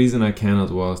instance, the reason I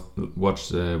cannot watch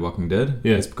Walking Dead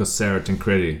is because Sarah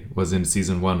Tancredi was in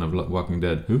season 1 of Walking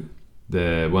Dead. Who?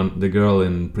 The girl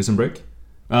in Prison Break.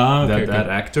 That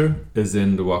actor is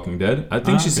in The Walking Dead. I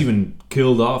think she's even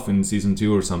killed off in season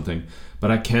 2 or something. But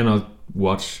I cannot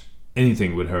watch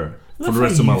anything with her for the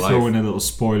rest of my life. Throw in a little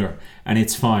spoiler and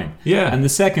it's fine. Yeah. And the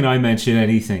second I mention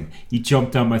anything, you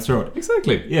jump down my throat.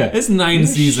 Exactly. Yeah. It's 9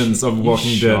 seasons of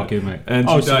Walking Dead. Mate. And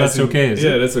so that's okay, is it?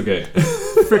 Yeah, that's okay.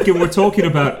 Freaking, we're talking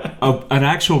about an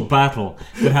actual battle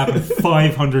that happened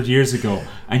 500 years ago,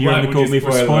 and you're going to call me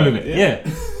for spoiling it. Yeah.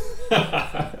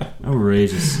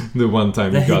 Outrageous. The one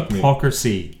time you got me. The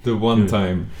hypocrisy. The one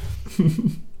time.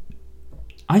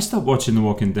 I stopped watching The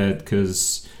Walking Dead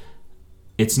because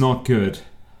it's not good.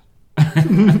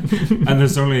 And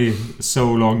there's only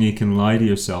so long you can lie to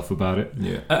yourself about it.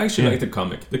 Yeah, I actually like the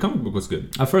comic. The comic book was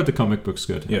good. I've heard the comic book's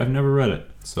good. Yeah. I've never read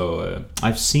it. So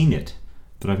I've seen it,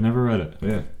 but I've never read it.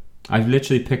 yeah, I've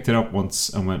literally picked it up once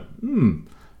and went, and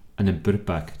then put it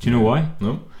back. Do you know why?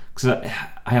 No. Because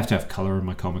I have to have color in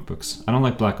my comic books. I don't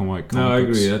like black and white comic No, I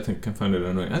books. agree. I think I find it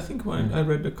annoying. I think when I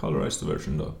read the colorized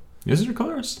version though. Is it a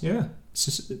colorist? Yeah.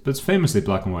 But it's famously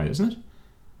black and white, isn't it?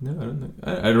 No, I don't think.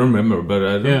 I don't remember, but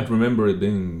I don't remember it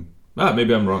being.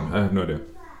 Maybe I'm wrong. I have no idea.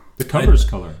 The cover's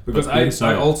color. Because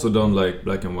I also don't like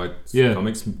black and white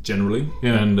comics generally.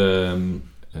 Yeah. And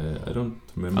I don't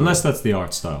remember. Unless that's the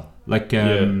art style. Like,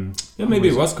 maybe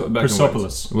it was black and white.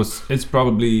 Persepolis. It's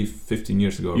probably 15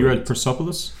 years ago. You read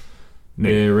Persepolis? No.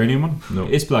 The Iranian one? No.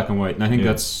 It's black and white, and I think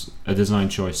that's a design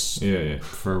choice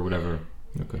for whatever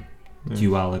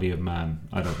duality of man.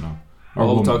 I don't know. Or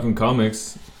All woman. talking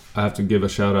comics, I have to give a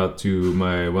shout out to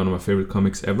one of my favorite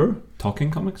comics ever.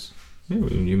 Talking comics? Yeah,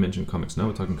 you mentioned comics. Now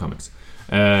we're talking comics.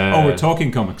 We're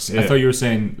talking comics. Yeah. I thought you were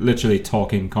saying literally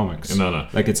talking comics. No.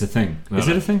 Like it's a thing. No, is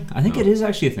it a thing? I think it is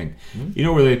actually a thing. You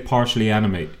know where they partially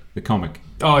animate the comic?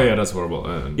 Oh yeah, that's horrible.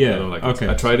 I don't like it.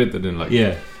 I tried it, I didn't like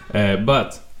it.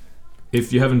 But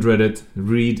if you haven't read it,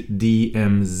 read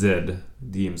DMZ,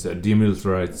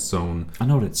 Demilitarized Zone. I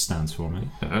know what it stands for, mate.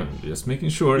 I'm just making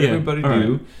sure everybody do.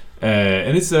 Right.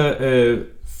 And it's a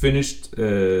finished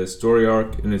story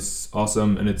arc, and it's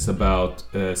awesome, and it's about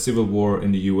civil war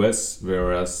in the US,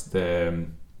 whereas the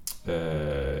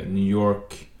New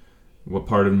York, what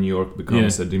part of New York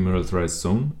becomes a demilitarized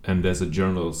zone, and there's a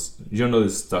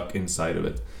journalist stuck inside of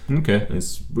it. Okay. And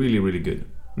it's really, really good.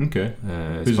 Okay.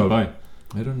 Who's it by?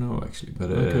 I don't know actually, but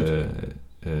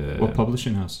what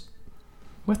publishing house?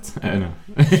 What? I don't know.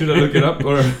 Should I look it up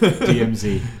or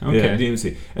DMZ? Okay. Yeah,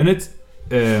 DMZ, and it's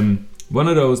one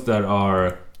of those that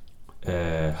are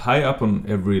high up on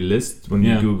every list when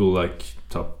you Google like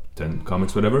top 10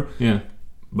 comics, whatever. Yeah.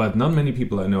 But not many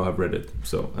people I know have read it,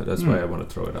 so that's why I want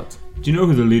to throw it out. Do you know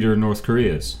who the leader of North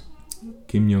Korea is?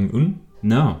 Kim Jong-un?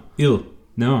 No.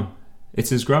 No. It's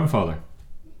his grandfather.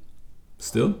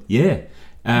 Still? Yeah.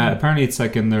 Apparently it's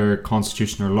like in their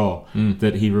constitutional law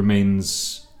that he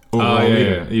remains overall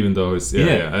leader. Yeah. Even though it's...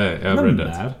 I've read that.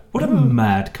 Mad? What a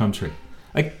mad country.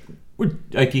 Like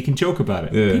you can joke about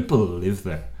it. Yeah. People live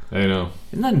there. I know.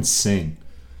 Isn't that insane?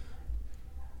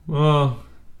 Well,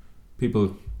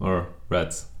 people are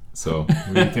rats, so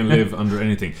we can live under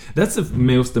anything. That's the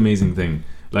most amazing thing.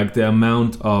 Like the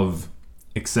amount of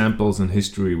examples in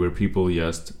history where people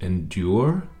just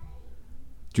endure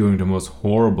during the most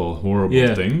horrible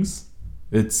things.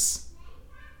 It's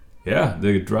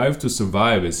the drive to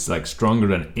survive is like stronger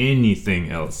than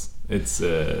anything else. It's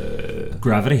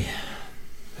gravity.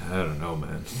 I don't know,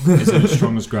 man. Is it as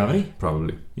strong as gravity?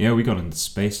 Probably. Yeah, we got into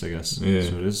space, I guess. Yeah.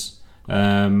 That's what it is.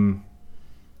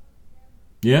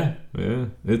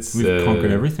 It's we've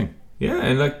conquered everything. Yeah,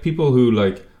 and like people who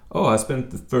like, I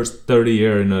spent the first 30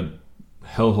 years in a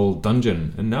hellhole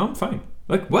dungeon and now I'm fine.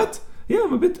 Like, what? Yeah,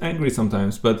 I'm a bit angry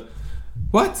sometimes, but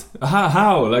what?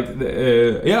 How? Like,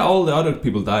 all the other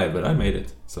people died, but I made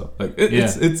it. So, like,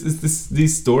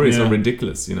 these stories are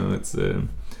ridiculous. You know, it's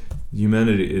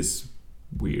humanity is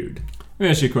weird. Let me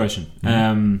ask you a question.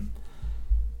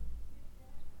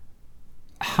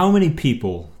 How many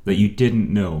people that you didn't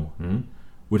know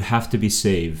would have to be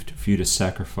saved for you to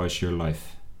sacrifice your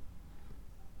life?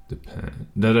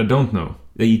 That I don't know.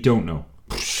 That you don't know.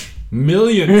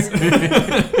 Millions.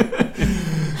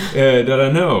 That I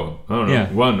know. I don't know.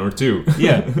 1 or 2.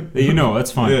 Yeah, you know,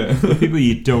 that's fine. Yeah. But people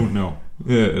you don't know.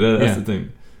 Yeah, that's the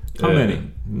thing. How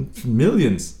many?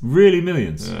 Millions. Really,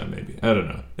 millions? Maybe. I don't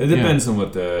know. It depends on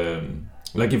what the...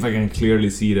 Like if I can clearly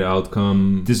see the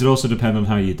outcome. Does it also depend on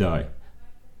how you die?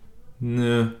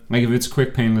 No. Like if it's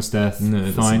quick, painless death, no,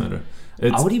 it fine. doesn't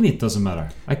matter. What do you mean it doesn't matter?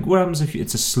 Like what happens if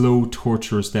it's a slow,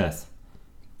 torturous death?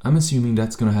 I'm assuming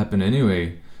that's gonna happen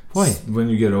anyway. Why? When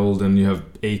you get old and you have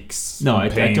aches. No,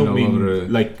 and pain I don't all mean over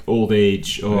like old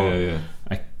age or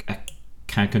I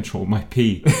can't control my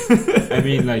pee. I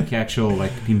mean like actual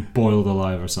like being boiled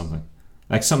alive or something.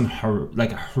 Like some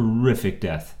like a horrific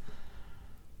death.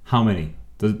 How many?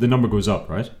 The number goes up,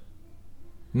 right?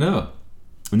 No.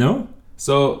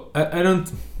 So I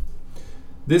don't.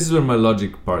 This is where my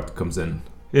logic part comes in.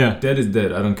 Yeah. Dead is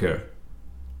dead. I don't care.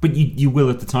 But you will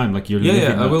at the time, like you're living.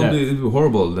 Yeah, I will be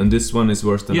horrible, and this one is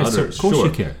worse than others. So of course you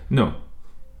care. No.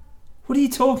 What are you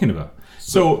talking about?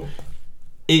 So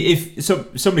if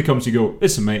somebody comes to you go,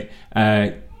 listen, mate,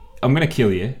 I'm gonna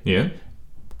kill you. Yeah.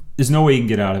 There's no way you can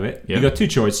get out of it. Yeah. You got 2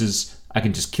 choices. I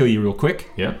can just kill you real quick.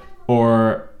 Yeah.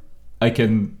 or I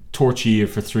can torture you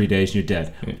for 3 days and you're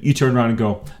dead. Yeah. You turn around and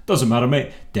go, doesn't matter,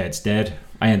 mate. Dead's dead.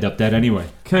 I end up dead anyway.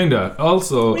 Kinda.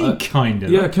 Also, What do you mean, kinda?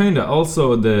 yeah, kinda.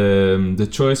 Also, the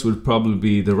choice would probably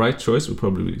be the right choice would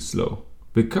probably be slow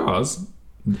because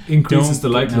it increases the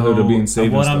likelihood of being saved.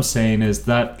 And what and I'm stuff. saying is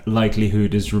that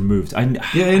likelihood is removed. I know.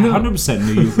 100%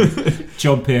 knew you would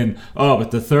jump in. Oh,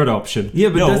 but the third option. Yeah,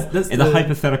 but no, that's in the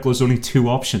hypothetical, there's only 2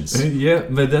 options. Yeah,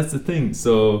 but that's the thing.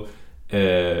 So,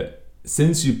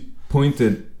 since you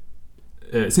pointed,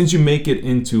 since you make it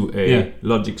into a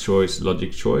logic choice,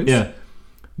 Yeah,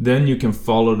 then you can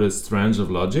follow the strands of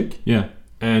logic yeah,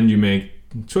 and you make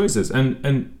choices.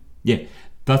 And yeah.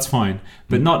 That's fine,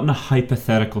 but not in a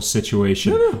hypothetical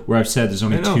situation where I've said there's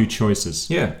only I know. 2 choices.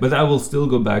 yeah, but I will still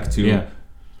go back to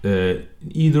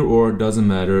either or doesn't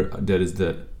matter. That is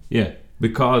that Yeah.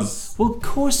 because Well, of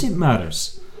course it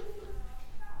matters.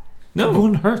 no.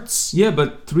 One hurts. Yeah,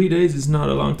 but 3 days is not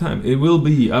a long time. It will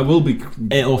be. I will be.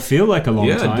 It'll feel like a long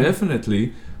Yeah, time.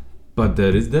 definitely. But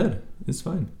that is dead. It's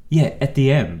fine. Yeah, at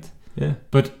the end. Yeah.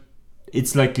 But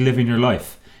it's like living your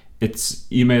life.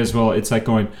 You may as well. It's like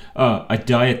going, I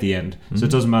die at the end, so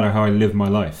it doesn't matter how I live my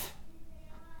life.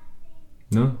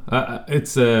 No,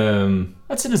 it's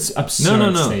That's an absurd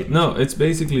no. statement. No, it's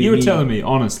basically You were me- telling me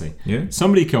honestly. Yeah.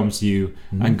 Somebody comes to you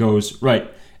and goes, right,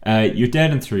 you're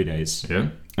dead in 3 days. Yeah.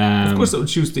 Of course, I would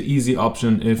choose the easy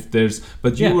option if there's.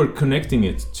 But you Yeah. were connecting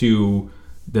it to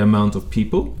the amount of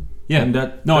people. Yeah. And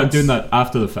I'm that's- doing that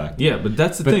after the fact. Yeah, but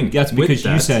that's the But thing. that's With because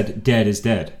you that- said dead is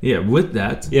dead. Yeah, with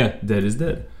that. Yeah. That is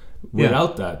dead. Yeah.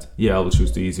 Without that, I will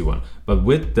choose the easy one. But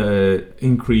with the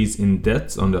increase in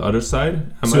deaths on the other side,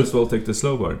 I So- might as well take the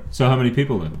slow part. So how many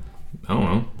people then? I don't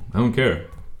know. I don't care.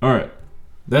 All right,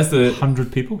 That's the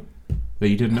 100 people that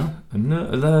you didn't know.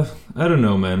 no, I don't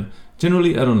know, man.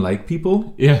 Generally, I don't like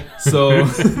people, Yeah. so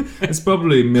it's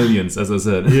probably millions, as I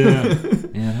said. Yeah.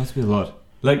 Yeah, it has to be a lot.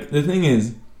 Like the thing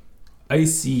is, I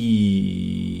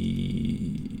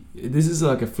see. This is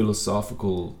like a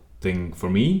philosophical thing for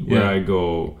me, where Yeah. I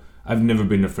go. I've never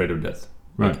been afraid of death,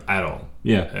 like, Right. at all.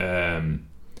 Yeah.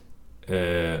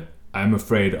 I'm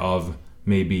afraid of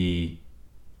maybe.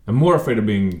 I'm more afraid of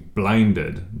being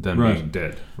blinded than Right. being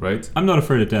dead. Right? I'm not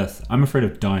afraid of death. I'm afraid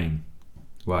of dying.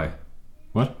 Why?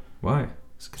 What? Why?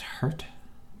 It's gonna hurt.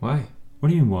 Why? What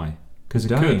do you mean why? Because it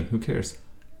Dying. could. Who cares?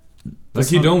 That's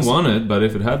Like you not- don't want it, but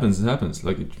if it happens, it happens.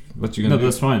 Like what you No, gonna do?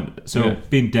 that's fine. So Yeah.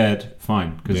 being dead,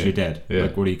 fine, because Yeah. you're dead. Yeah.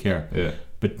 Like, what do you care? Yeah.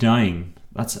 But dying,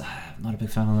 that's I'm not a big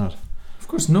fan of that. Of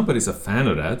course, nobody's a fan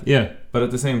of that. Yeah. But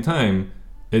at the same time,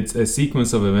 it's a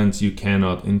sequence of events you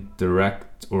cannot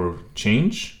interact or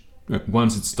change Yeah.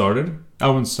 once it's started. I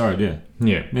wouldn't start. Yeah.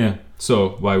 Yeah. Yeah.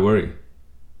 So why worry?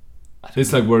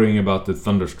 It's like worrying about the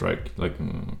thunderstrike. Like, I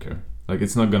don't care. Like,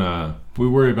 it's not gonna. We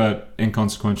worry about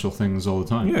inconsequential things all the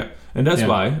time. Yeah. And that's Yeah.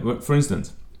 why, for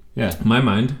instance, Yeah. my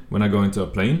mind, when I go into a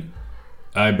plane,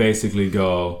 I basically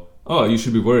go, oh, you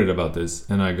should be worried about this.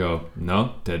 And I go, no,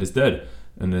 dead is dead.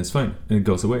 And then it's fine. And it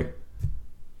goes away.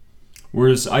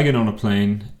 Whereas I get on a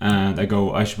plane and I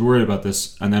go, I should be worried about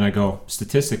this, and then I go,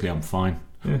 statistically, I'm fine,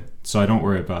 Yeah. so I don't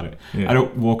worry about it. Yeah. I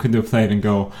don't walk into a plane and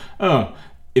go, oh,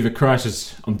 if it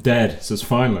crashes, I'm dead, so it's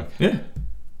fine. Like, Yeah.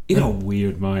 you got a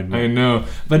weird mind, I man. know.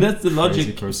 But that's the Crazy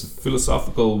logic, person.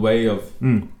 philosophical way of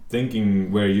Mm.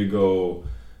 thinking where you go,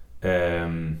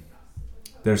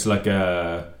 there's like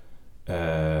a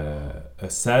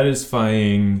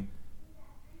satisfying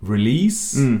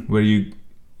release Mm. where you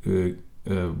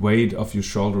weight off your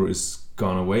shoulder is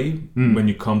gone away Mm. when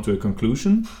you come to a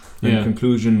conclusion. And Yeah. the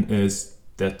conclusion is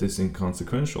that is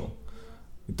inconsequential.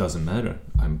 It doesn't matter.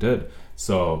 I'm dead.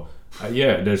 So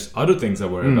there's other things I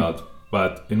worry Mm. about,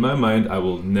 but in my mind, I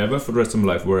will never for the rest of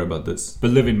my life worry about this.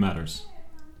 But living matters.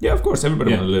 Yeah, of course,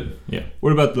 everybody Yeah. want to live. Yeah.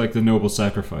 What about like the noble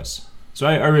sacrifice? So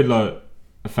I read a lot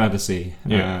of fantasy,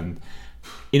 Yeah. and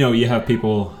you have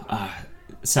people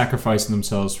sacrificing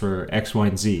themselves for X, Y,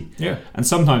 and Z. Yeah. And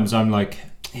sometimes I'm like,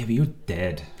 hey, but you're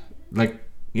dead. Like,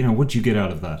 what'd you get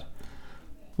out of that?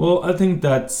 Well, I think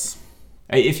that's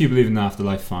If you believe in the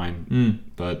afterlife, fine.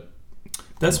 But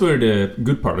that's where the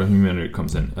good part of humanity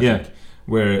comes in. I Yeah. think,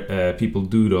 where people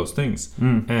do those things,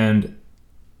 and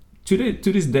to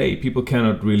this day, people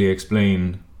cannot really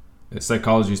explain.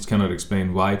 Psychologists cannot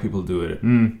explain why people do it.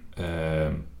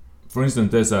 For instance,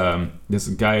 there's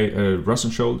a guy, a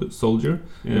Russian soldier.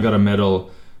 Yeah. He got a medal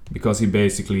because he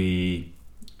basically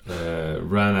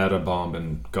ran out a bomb and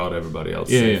got everybody else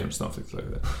safe yeah. and stuff like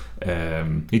that.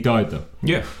 He died though.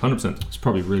 Yeah, 100%. He's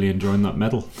probably really enjoying that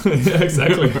medal. Yeah,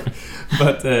 exactly.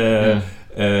 But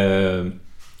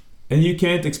and you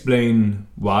can't explain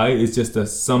why. It's just that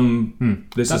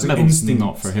there's That just an medal's instinct.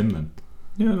 not for him then.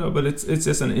 Yeah, no, but it's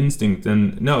just an instinct,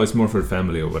 and no, it's more for the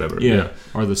family or whatever. Yeah,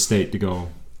 or the state to go.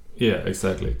 Yeah,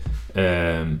 exactly.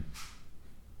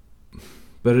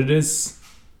 But it is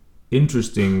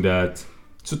interesting that,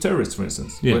 so terrorists, for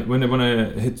instance, when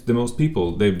I hit the most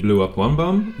people, they blew up one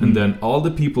bomb, and then all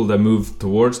the people that moved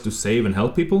towards to save and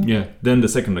help people, then the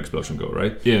second explosion go,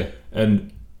 right? Yeah.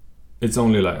 And it's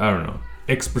only like, I don't know,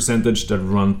 X percentage that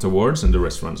run towards, and the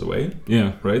rest runs away.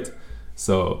 Yeah. Right?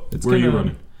 So it's where are you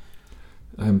running?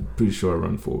 I'm pretty sure I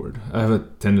run forward. I have a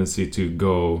tendency to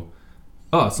go,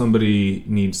 somebody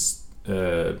needs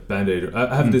Band-Aid.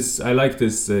 I have this, I like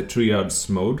this triage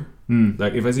mode.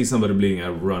 Like if I see somebody bleeding, I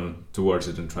run towards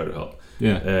it and try to help.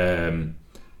 Yeah. And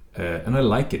I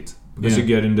like it because you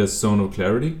get in the zone of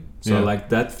clarity. So I like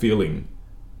that feeling,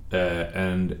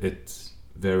 and it's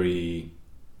very,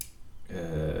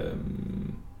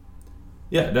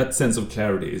 that sense of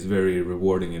clarity is very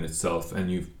rewarding in itself,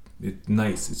 and it's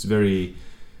nice. It's very,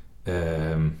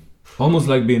 almost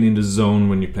like being in the zone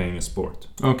when you're playing a sport.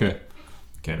 Okay.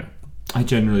 Kind of. I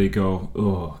generally go,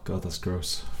 oh god, that's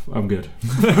gross. I'm good.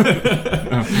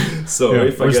 So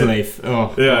if where's I get Leif?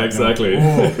 Oh, yeah, exactly.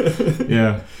 No. Oh.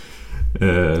 Yeah.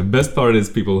 Best part is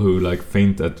people who like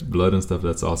faint at blood and stuff.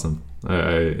 That's awesome.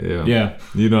 Yeah.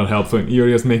 You're not helping. You're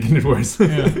just making it worse.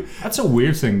 Yeah. That's a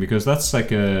weird thing because that's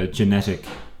like a genetic,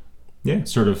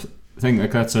 sort of thing.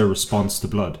 Like that's a response to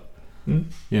blood.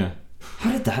 Yeah.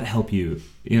 How did that help you?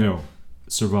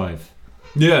 Survive?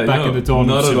 Yeah, back in the dawn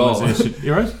not of at all. civilization.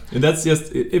 You're right. And that's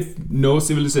just, if no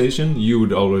civilization, you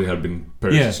would already have been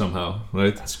perished somehow,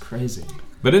 right? That's crazy.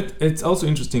 But it's also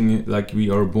interesting. Like we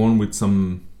are born with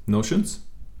some notions,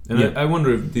 and I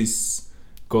wonder if this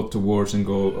got towards and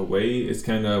go away. It's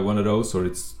kind of one of those, or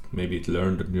it's maybe it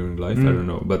learned during life. I don't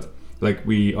know. But like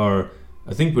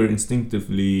I think we're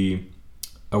instinctively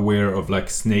aware of like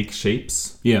snake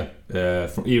shapes. Yeah.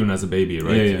 From even as a baby,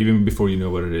 right? Yeah. Even before you know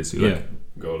what it is, you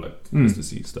go like just to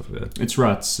see stuff like that. It's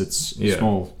rats. It's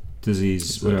small disease,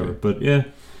 exactly. whatever. But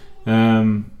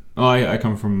I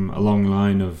come from a long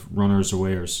line of runners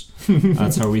awayers.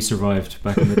 That's how we survived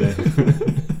back in the day.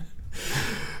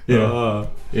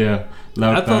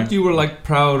 Loud I bang. thought you were like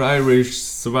proud Irish,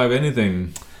 survive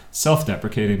anything.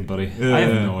 Self-deprecating, buddy. I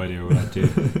have no idea what I'd do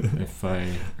if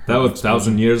I. That was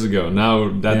 1,000 years ago. Now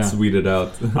that's weeded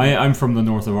out. I'm from the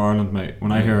north of Ireland, mate.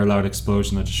 When I hear a loud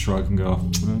explosion, I just shrug and go,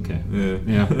 okay.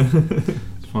 Yeah.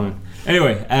 It's fine.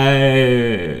 Anyway,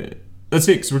 let's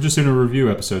see, because we're just doing a review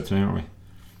episode today, aren't we?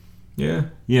 Yeah.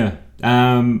 Yeah.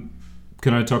 Can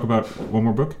I talk about one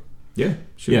more book? Yeah,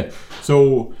 sure. Yeah.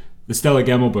 So, the Stella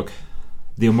Gemmell book,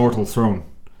 The Immortal Throne,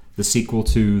 the sequel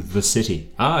to The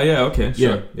City. Yeah, okay,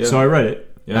 sure. Yeah. So I read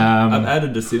it. Yeah. I've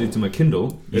added The City to my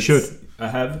Kindle. You should. I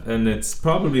have, and it's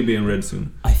probably being read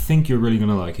soon. I think you're really going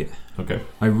to like it. Okay.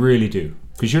 I really do.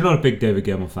 Because you're not a big David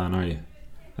Gemmell fan, are you?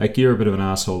 Like, you're a bit of an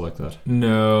asshole like that.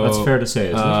 No. That's fair to say,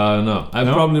 isn't it? No. I've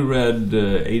probably read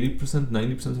 80%,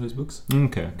 90% of his books.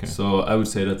 Okay. So I would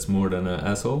say that's more than an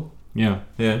asshole. Yeah.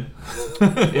 Yeah.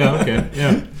 Yeah, okay.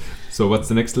 Yeah. So what's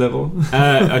the next level?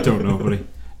 I don't know, buddy.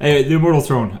 The Immortal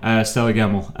Throne, Stella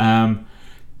Gemmell.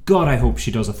 God, I hope she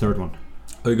does a third one.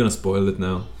 Are you gonna spoil it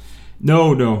now?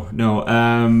 No.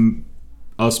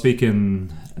 I'll speak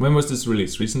in... When was this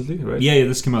released? Recently, right? Yeah,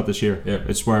 this came out this year. Yeah.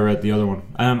 It's where I read the other one.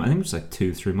 I think it was like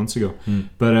 2-3 months ago.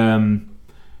 But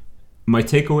my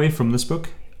takeaway from this book,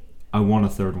 I want a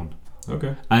third one.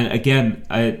 Okay. And again,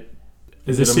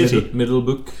 is the it a City. middle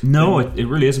book? No, it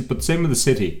really isn't. But same with The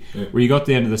City, where you got to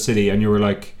the end of The City and you were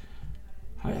like,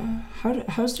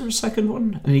 how's there a second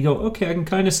one? And you go, okay, I can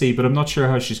kind of see, but I'm not sure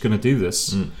how she's going to do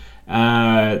this.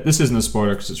 This isn't a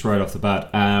spoiler because it's right off the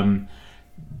bat.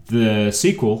 The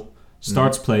sequel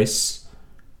starts place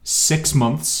 6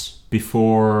 months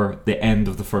before the end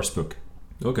of the first book.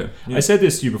 Okay. Yeah. I said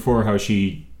this to you before, how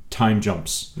she time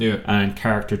jumps and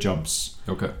character jumps.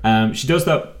 Okay. She does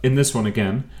that in this one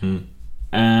again.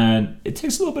 And it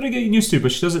takes a little bit of getting used to,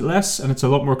 but she does it less and it's a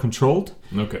lot more controlled.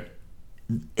 Okay.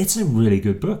 It's a really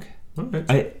good book.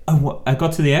 Okay. I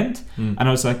got to the end and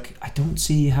I was like, I don't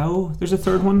see how there's a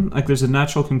third one. Like, there's a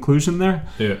natural conclusion there.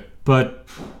 Yeah. But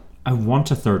I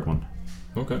want a third one.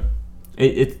 Okay.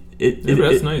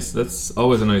 That's nice. That's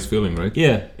always a nice feeling, right?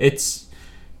 Yeah.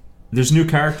 There's new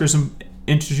characters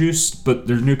introduced, but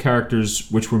there's new characters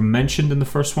which were mentioned in the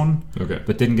first one,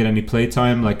 but didn't get any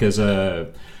playtime. Like, there's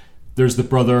the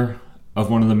brother of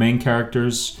one of the main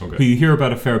characters who you hear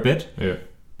about a fair bit. Yeah.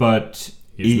 But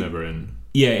he's never in.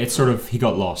 Yeah, it's sort of, he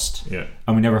got lost. Yeah.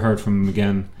 And we never heard from him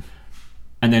again.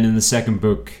 And then in the second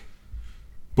book,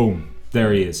 boom,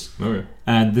 there he is. Okay.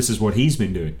 And this is what he's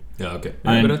been doing. Yeah, okay.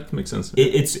 And but that makes sense.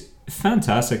 It's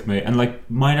fantastic, mate. And like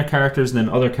minor characters and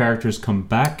then other characters come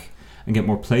back and get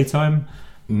more playtime.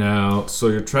 Now, so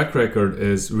your track record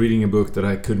is reading a book that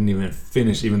I couldn't even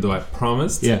finish, even though I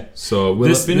promised. Yeah. So will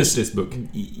I finish this book?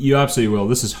 You absolutely will.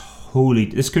 This is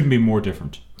this couldn't be more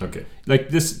different. Okay. Like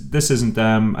this isn't.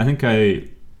 I think I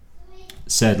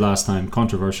said last time,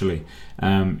 controversially,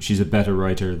 she's a better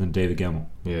writer than David Gemmell.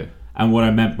 Yeah. And what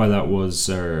I meant by that was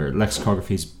her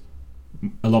lexicography's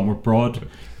a lot more broad.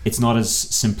 It's not as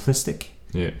simplistic.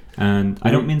 Yeah. And I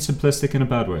don't mean simplistic in a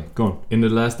bad way. Go on. In the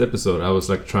last episode, I was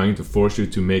like trying to force you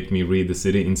to make me read The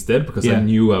City instead because Yeah. I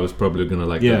knew I was probably gonna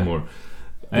like that more.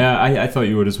 Yeah, I thought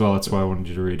you would as well. That's why I wanted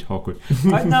you to read Hawkwood.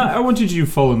 I wanted you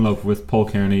to fall in love with Paul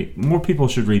Kearney. More people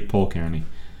should read Paul Kearney.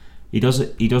 He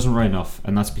doesn't write enough,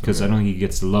 and that's because I don't think he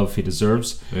gets the love he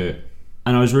deserves. Yeah.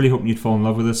 And I was really hoping you'd fall in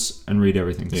love with this and read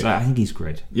everything. So Yeah. I think he's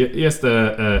great. Yeah. Yes.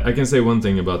 I can say one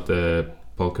thing about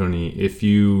Paul Kearney. If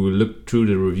you look through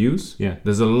the reviews, Yeah.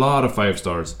 there's a lot of 5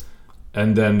 stars,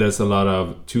 and then there's a lot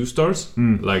of 2 stars,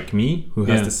 like me, who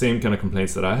has Yeah. the same kind of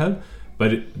complaints that I had.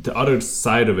 But the other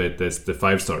side of it is the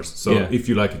 5 stars. So Yeah. if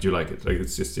you like it, you like it. Like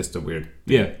it's just a weird.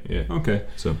 Yeah. Yeah. Okay.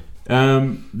 So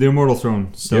The Immortal Throne,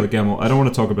 Stella Yep. Gemmell. I don't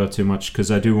want to talk about too much because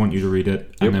I do want you to read it,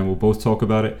 and Yep. then we'll both talk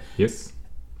about it. yes,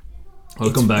 I'll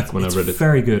come back when I've read it. It's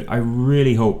very good. I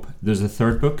really hope there's a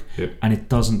third book, Yep. and it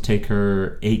doesn't take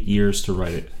her 8 years to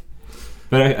write it.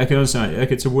 But I can understand.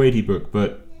 Like it's a weighty book,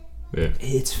 but Yeah.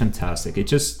 it's fantastic. It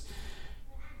just,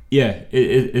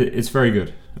 it's very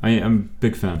good. I'm a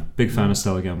big fan of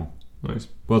Stella Gemmell. Nice.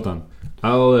 Well done.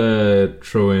 I'll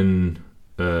throw in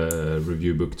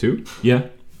review book 2, Yeah,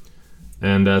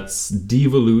 and that's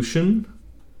Devolution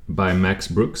by Max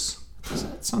Brooks.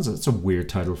 it's a weird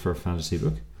title for a fantasy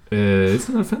book. It's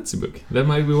not a fancy book. That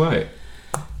might be why.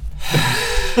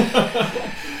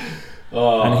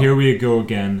 And here we go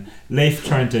again. Leif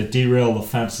trying to derail the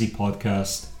fantasy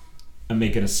podcast and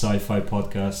make it a sci-fi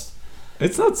podcast.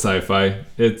 It's not sci-fi.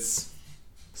 It's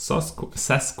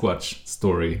Sasquatch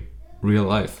story, real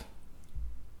life.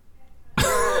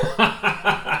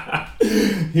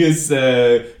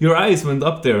 Your eyes went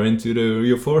up there into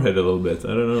your forehead a little bit. I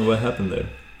don't know what happened there.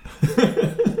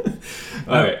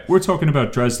 All right. We're talking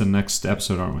about Dresden next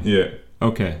episode, aren't we? Yeah.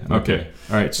 Okay. All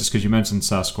right, just because you mentioned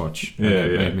Sasquatch,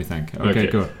 it made me think. Okay,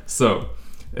 go. So,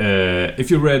 if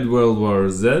you read World War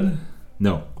Z,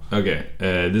 No, okay,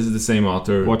 this is the same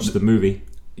author. watch the movie.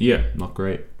 Yeah, Not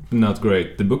great. not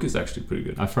great. The book is actually pretty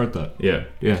good. I've heard that. Yeah.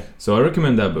 Yeah. So I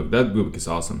recommend that book. That book is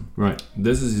awesome. Right.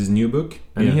 This is his new book,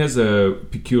 and he Yeah. has a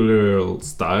peculiar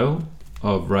style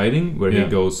of writing where Yeah. he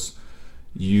goes.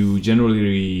 You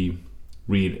generally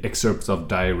read excerpts of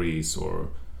diaries or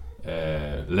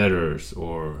letters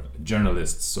or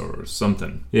journalists or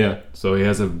something. Yeah. So he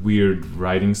has a weird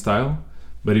writing style,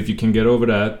 but if you can get over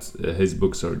that, his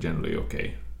books are generally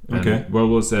okay. And Okay. World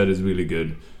War Z is really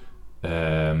good.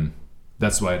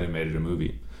 That's why they made it a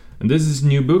movie. And this is a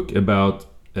new book about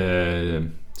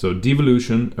so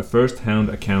Devolution, a first-hand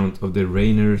account of the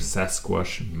Rainer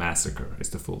Sasquatch Massacre is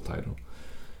the full title.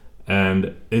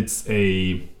 And it's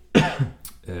a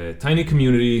tiny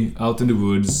community out in the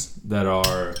woods that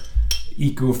are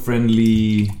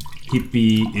eco-friendly,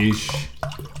 hippie-ish.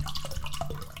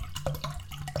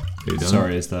 Okay, done?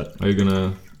 Sorry, is that? Are you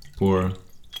gonna pour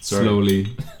Sorry.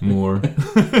 slowly more?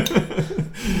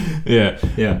 Yeah.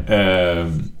 Yeah.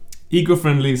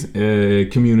 Eco-friendly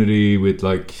community with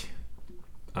like,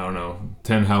 I don't know,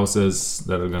 10 houses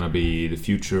that are gonna be the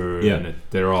future. Yeah. And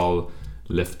they're all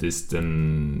leftist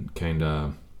and kind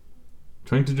of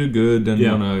trying to do good and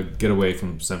Yeah. wanna get away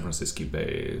from San Francisco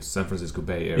Bay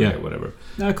Area, Yeah. whatever.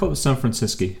 No, I call it San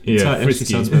Francisco. Yeah, It actually Frisky.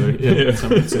 sounds better. Yeah, Yeah. San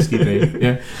Francisco Bay.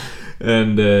 Yeah.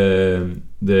 And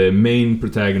the main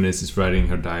protagonist is writing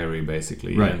her diary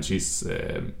basically, Right. and she's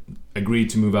agreed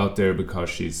to move out there because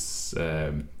she's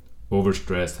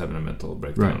overstressed, having a mental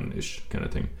breakdown-ish kind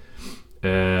of thing.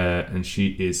 And she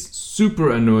is super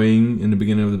annoying in the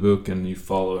beginning of the book, and you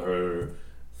follow her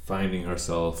finding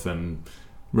herself and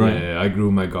Right. I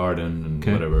grew my garden and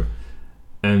Okay. whatever.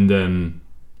 And then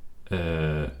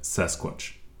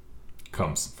Sasquatch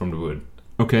comes from the wood.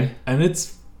 Okay. And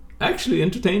it's actually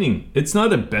entertaining. It's not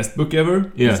the best book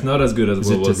ever. Yeah. It's not as good as Is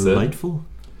what it was said. delightful?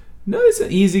 No, it's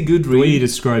an easy, good The way you read.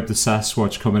 described the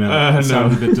Sasquatch coming out No.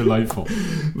 sounded a bit delightful.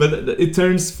 But it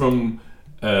turns from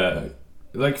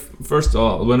like first of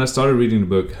all, when I started reading the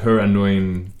book, her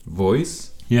annoying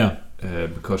voice Yeah.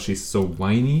 because she's so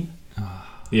whiny.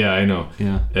 Yeah, I know.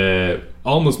 Yeah.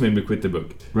 Almost made me quit the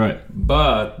book. Right.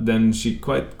 But then she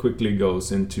quite quickly goes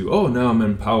into, oh, now I'm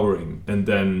empowering, and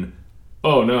then,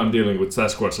 oh, now I'm dealing with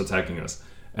Sasquatch attacking us.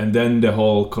 and then the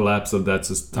whole collapse of that's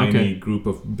a tiny group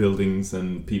of buildings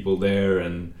and people there,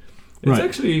 and it's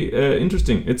actually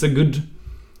interesting. It's a good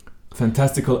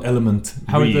fantastical element.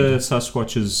 How are the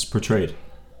Sasquatches portrayed?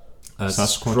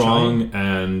 Strong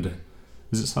and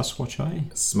is it Sasquatch-eye?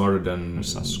 Smarter than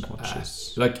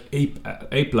Sasquatches. Like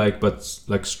ape-like, but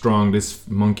like strong. This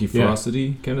monkey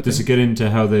ferocity kind of thing. Does it get into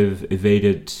how they've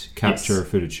evaded capture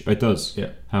footage? Oh, it does.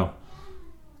 Yeah. How?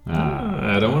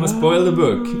 I don't want to spoil the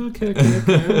book. Okay.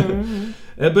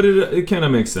 But it kind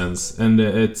of makes sense, and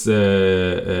it's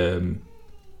the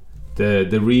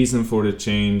reason for the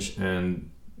change and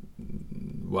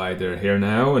why they're here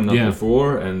now and not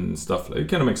before and stuff. It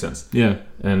kind of makes sense. Yeah.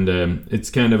 And it's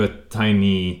kind of a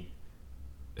tiny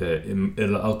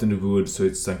out in the woods, so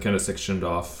it's kind of sectioned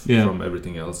off from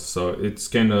everything else. So it's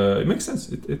kind of it makes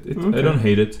sense. I don't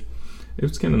hate it.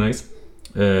 It's kind of nice.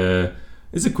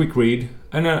 It's a quick read,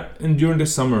 and during the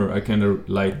summer I kind of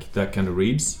like that kind of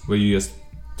reads where you just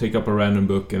take up a random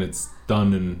book and it's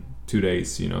done in 2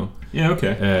 days. You know. Yeah.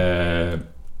 Okay.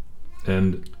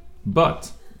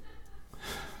 But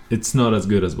it's not as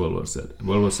good as World War Z.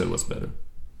 World War Z was better.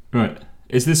 Right.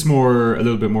 Is this a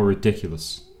little bit more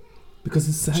ridiculous? Because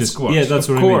it's Sasquatch. Yeah, that's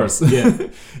of what course. I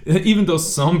mean. Yeah. Even though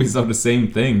zombies are the same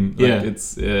thing. Like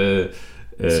it's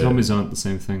zombies aren't the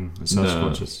same thing as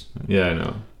Sasquatches. No. Yeah, I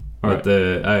know. All but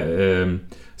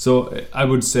so I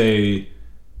would say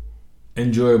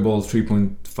enjoyable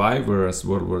 3.5, whereas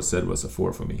World War Z was a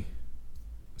 4 for me.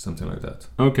 Something like that.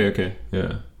 Okay.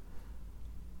 Yeah.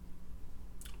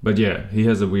 But yeah, he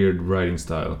has a weird writing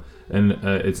style, and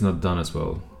it's not done as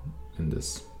well in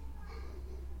this.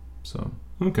 So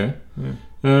okay, yeah.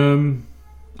 I'm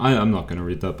not gonna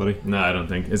read that, buddy. No, I don't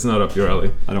think it's not up your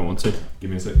alley. I don't want to.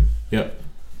 Give me a sec. Yeah.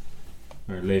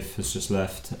 Our Leif has just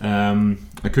left. I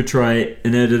could try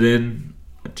and edit in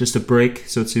just a break,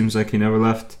 so it seems like he never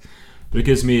left, but it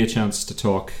gives me a chance to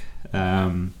talk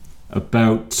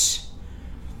about.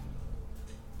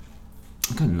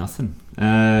 I got nothing.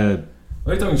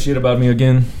 Are you talking shit about me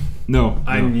again? No.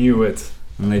 I knew it.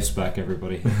 And Leif's back,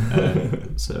 everybody.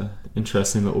 It's an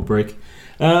interesting little break.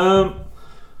 I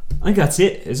think that's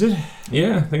it, is it?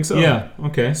 Yeah, I think so. Yeah,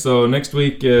 okay. So next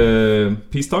week,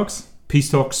 Peace Talks. Peace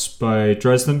Talks by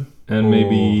Dresden. And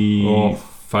maybe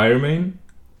Firemain.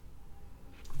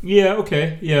 Yeah,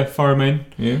 okay. Yeah, Firemain.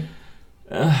 Yeah.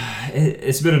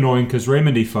 It's a bit annoying because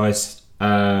Raymond E. Feist...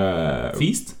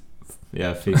 Feast?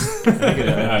 Yeah, Feast. I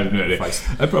have no idea.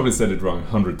 Feist. I probably said it wrong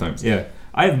 100 times. Yeah,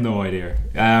 I have no idea.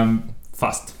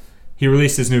 Fast. He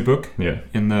released his new book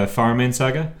in the Firemain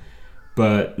saga,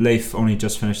 but Leif only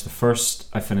just finished the first.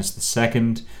 I finished the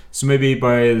second. So maybe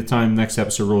by the time next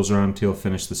episode rolls around, he'll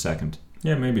finish the second.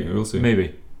 Yeah, maybe. We'll see.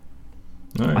 Maybe.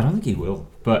 Right. I don't think he will.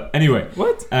 But anyway.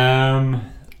 What? I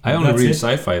only read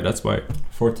sci-fi, that's why.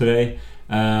 For today.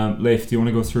 Leif, do you want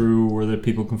to go through where the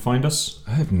people can find us?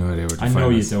 I have no idea where to find us. I know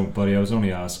you don't, buddy. I was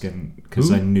only asking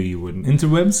because I knew you wouldn't.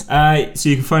 Interwebs? So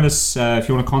you can find us, if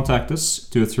you want to contact us,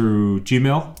 do it through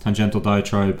Gmail,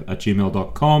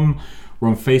 tangentialdiatribe@gmail.com. We're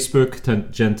on Facebook,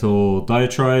 Tangential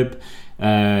Diatribe.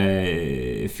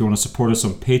 If you want to support us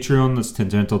on Patreon, that's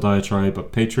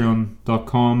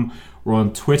tangentialdiatribe@patreon.com. We're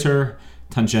on Twitter,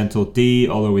 Tangential D,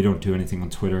 although we don't do anything on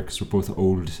Twitter because we're both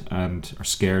old and are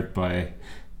scared by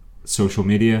social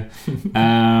media.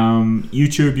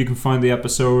 YouTube, you can find the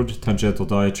episode, Tangential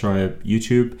Diatribe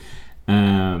YouTube.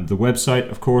 The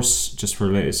website, of course, just for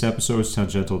latest episodes,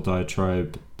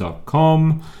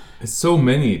 tangentialdiatribe.com. It's so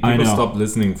many. People stopped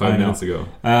listening 5 minutes ago.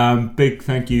 Big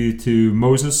thank you to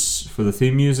Moses for the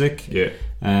theme music. Yeah.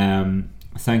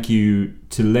 Thank you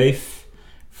to Leif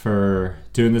for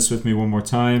doing this with me one more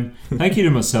time. Thank you to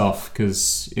myself,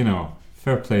 because,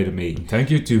 fair play to me.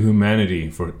 Thank you to humanity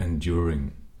for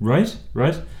enduring. Right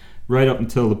up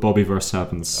until the Bobbyverse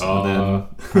happens, and then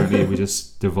apparently we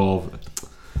just devolve.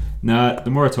 Nah,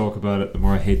 the more I talk about it, the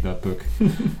more I hate that book.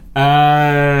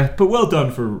 But well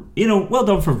done for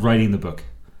writing the book.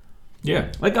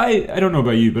 Yeah. Like I don't know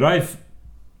about you, but I've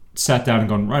sat down and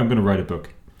gone, right, I'm going to write a book.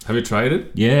 Have you tried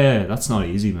it? Yeah, that's not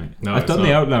easy, mate. No, I've done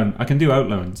the outline. I can do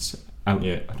outlines.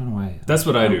 Yeah. I don't know why. That's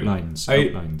what I do. Outlines.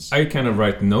 I kind of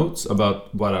write notes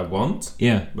about what I want.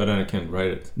 Yeah. But then I can't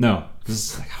write it. No.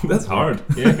 That's hard.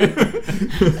 Yeah.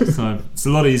 It's a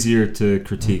lot easier to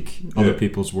critique other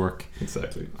people's work.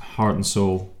 Exactly. Heart and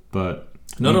soul. But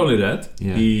not only that,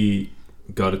 he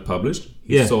got it published.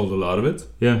 He sold a lot of it.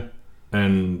 Yeah.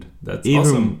 And that's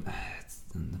awesome.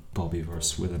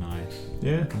 Bobbyverse with an I.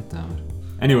 Yeah. God damn it.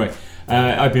 Anyway,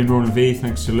 I've been Ronan V.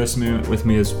 Thanks for listening. With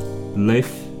me is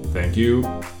Leif. Thank you.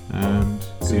 And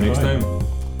see you next time.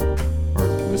 Or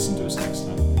listen to us next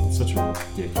time. It's such a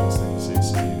ridiculous thing to say.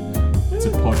 See you.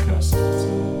 It's a podcast. It's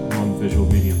a non-visual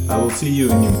medium. I will see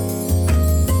you in your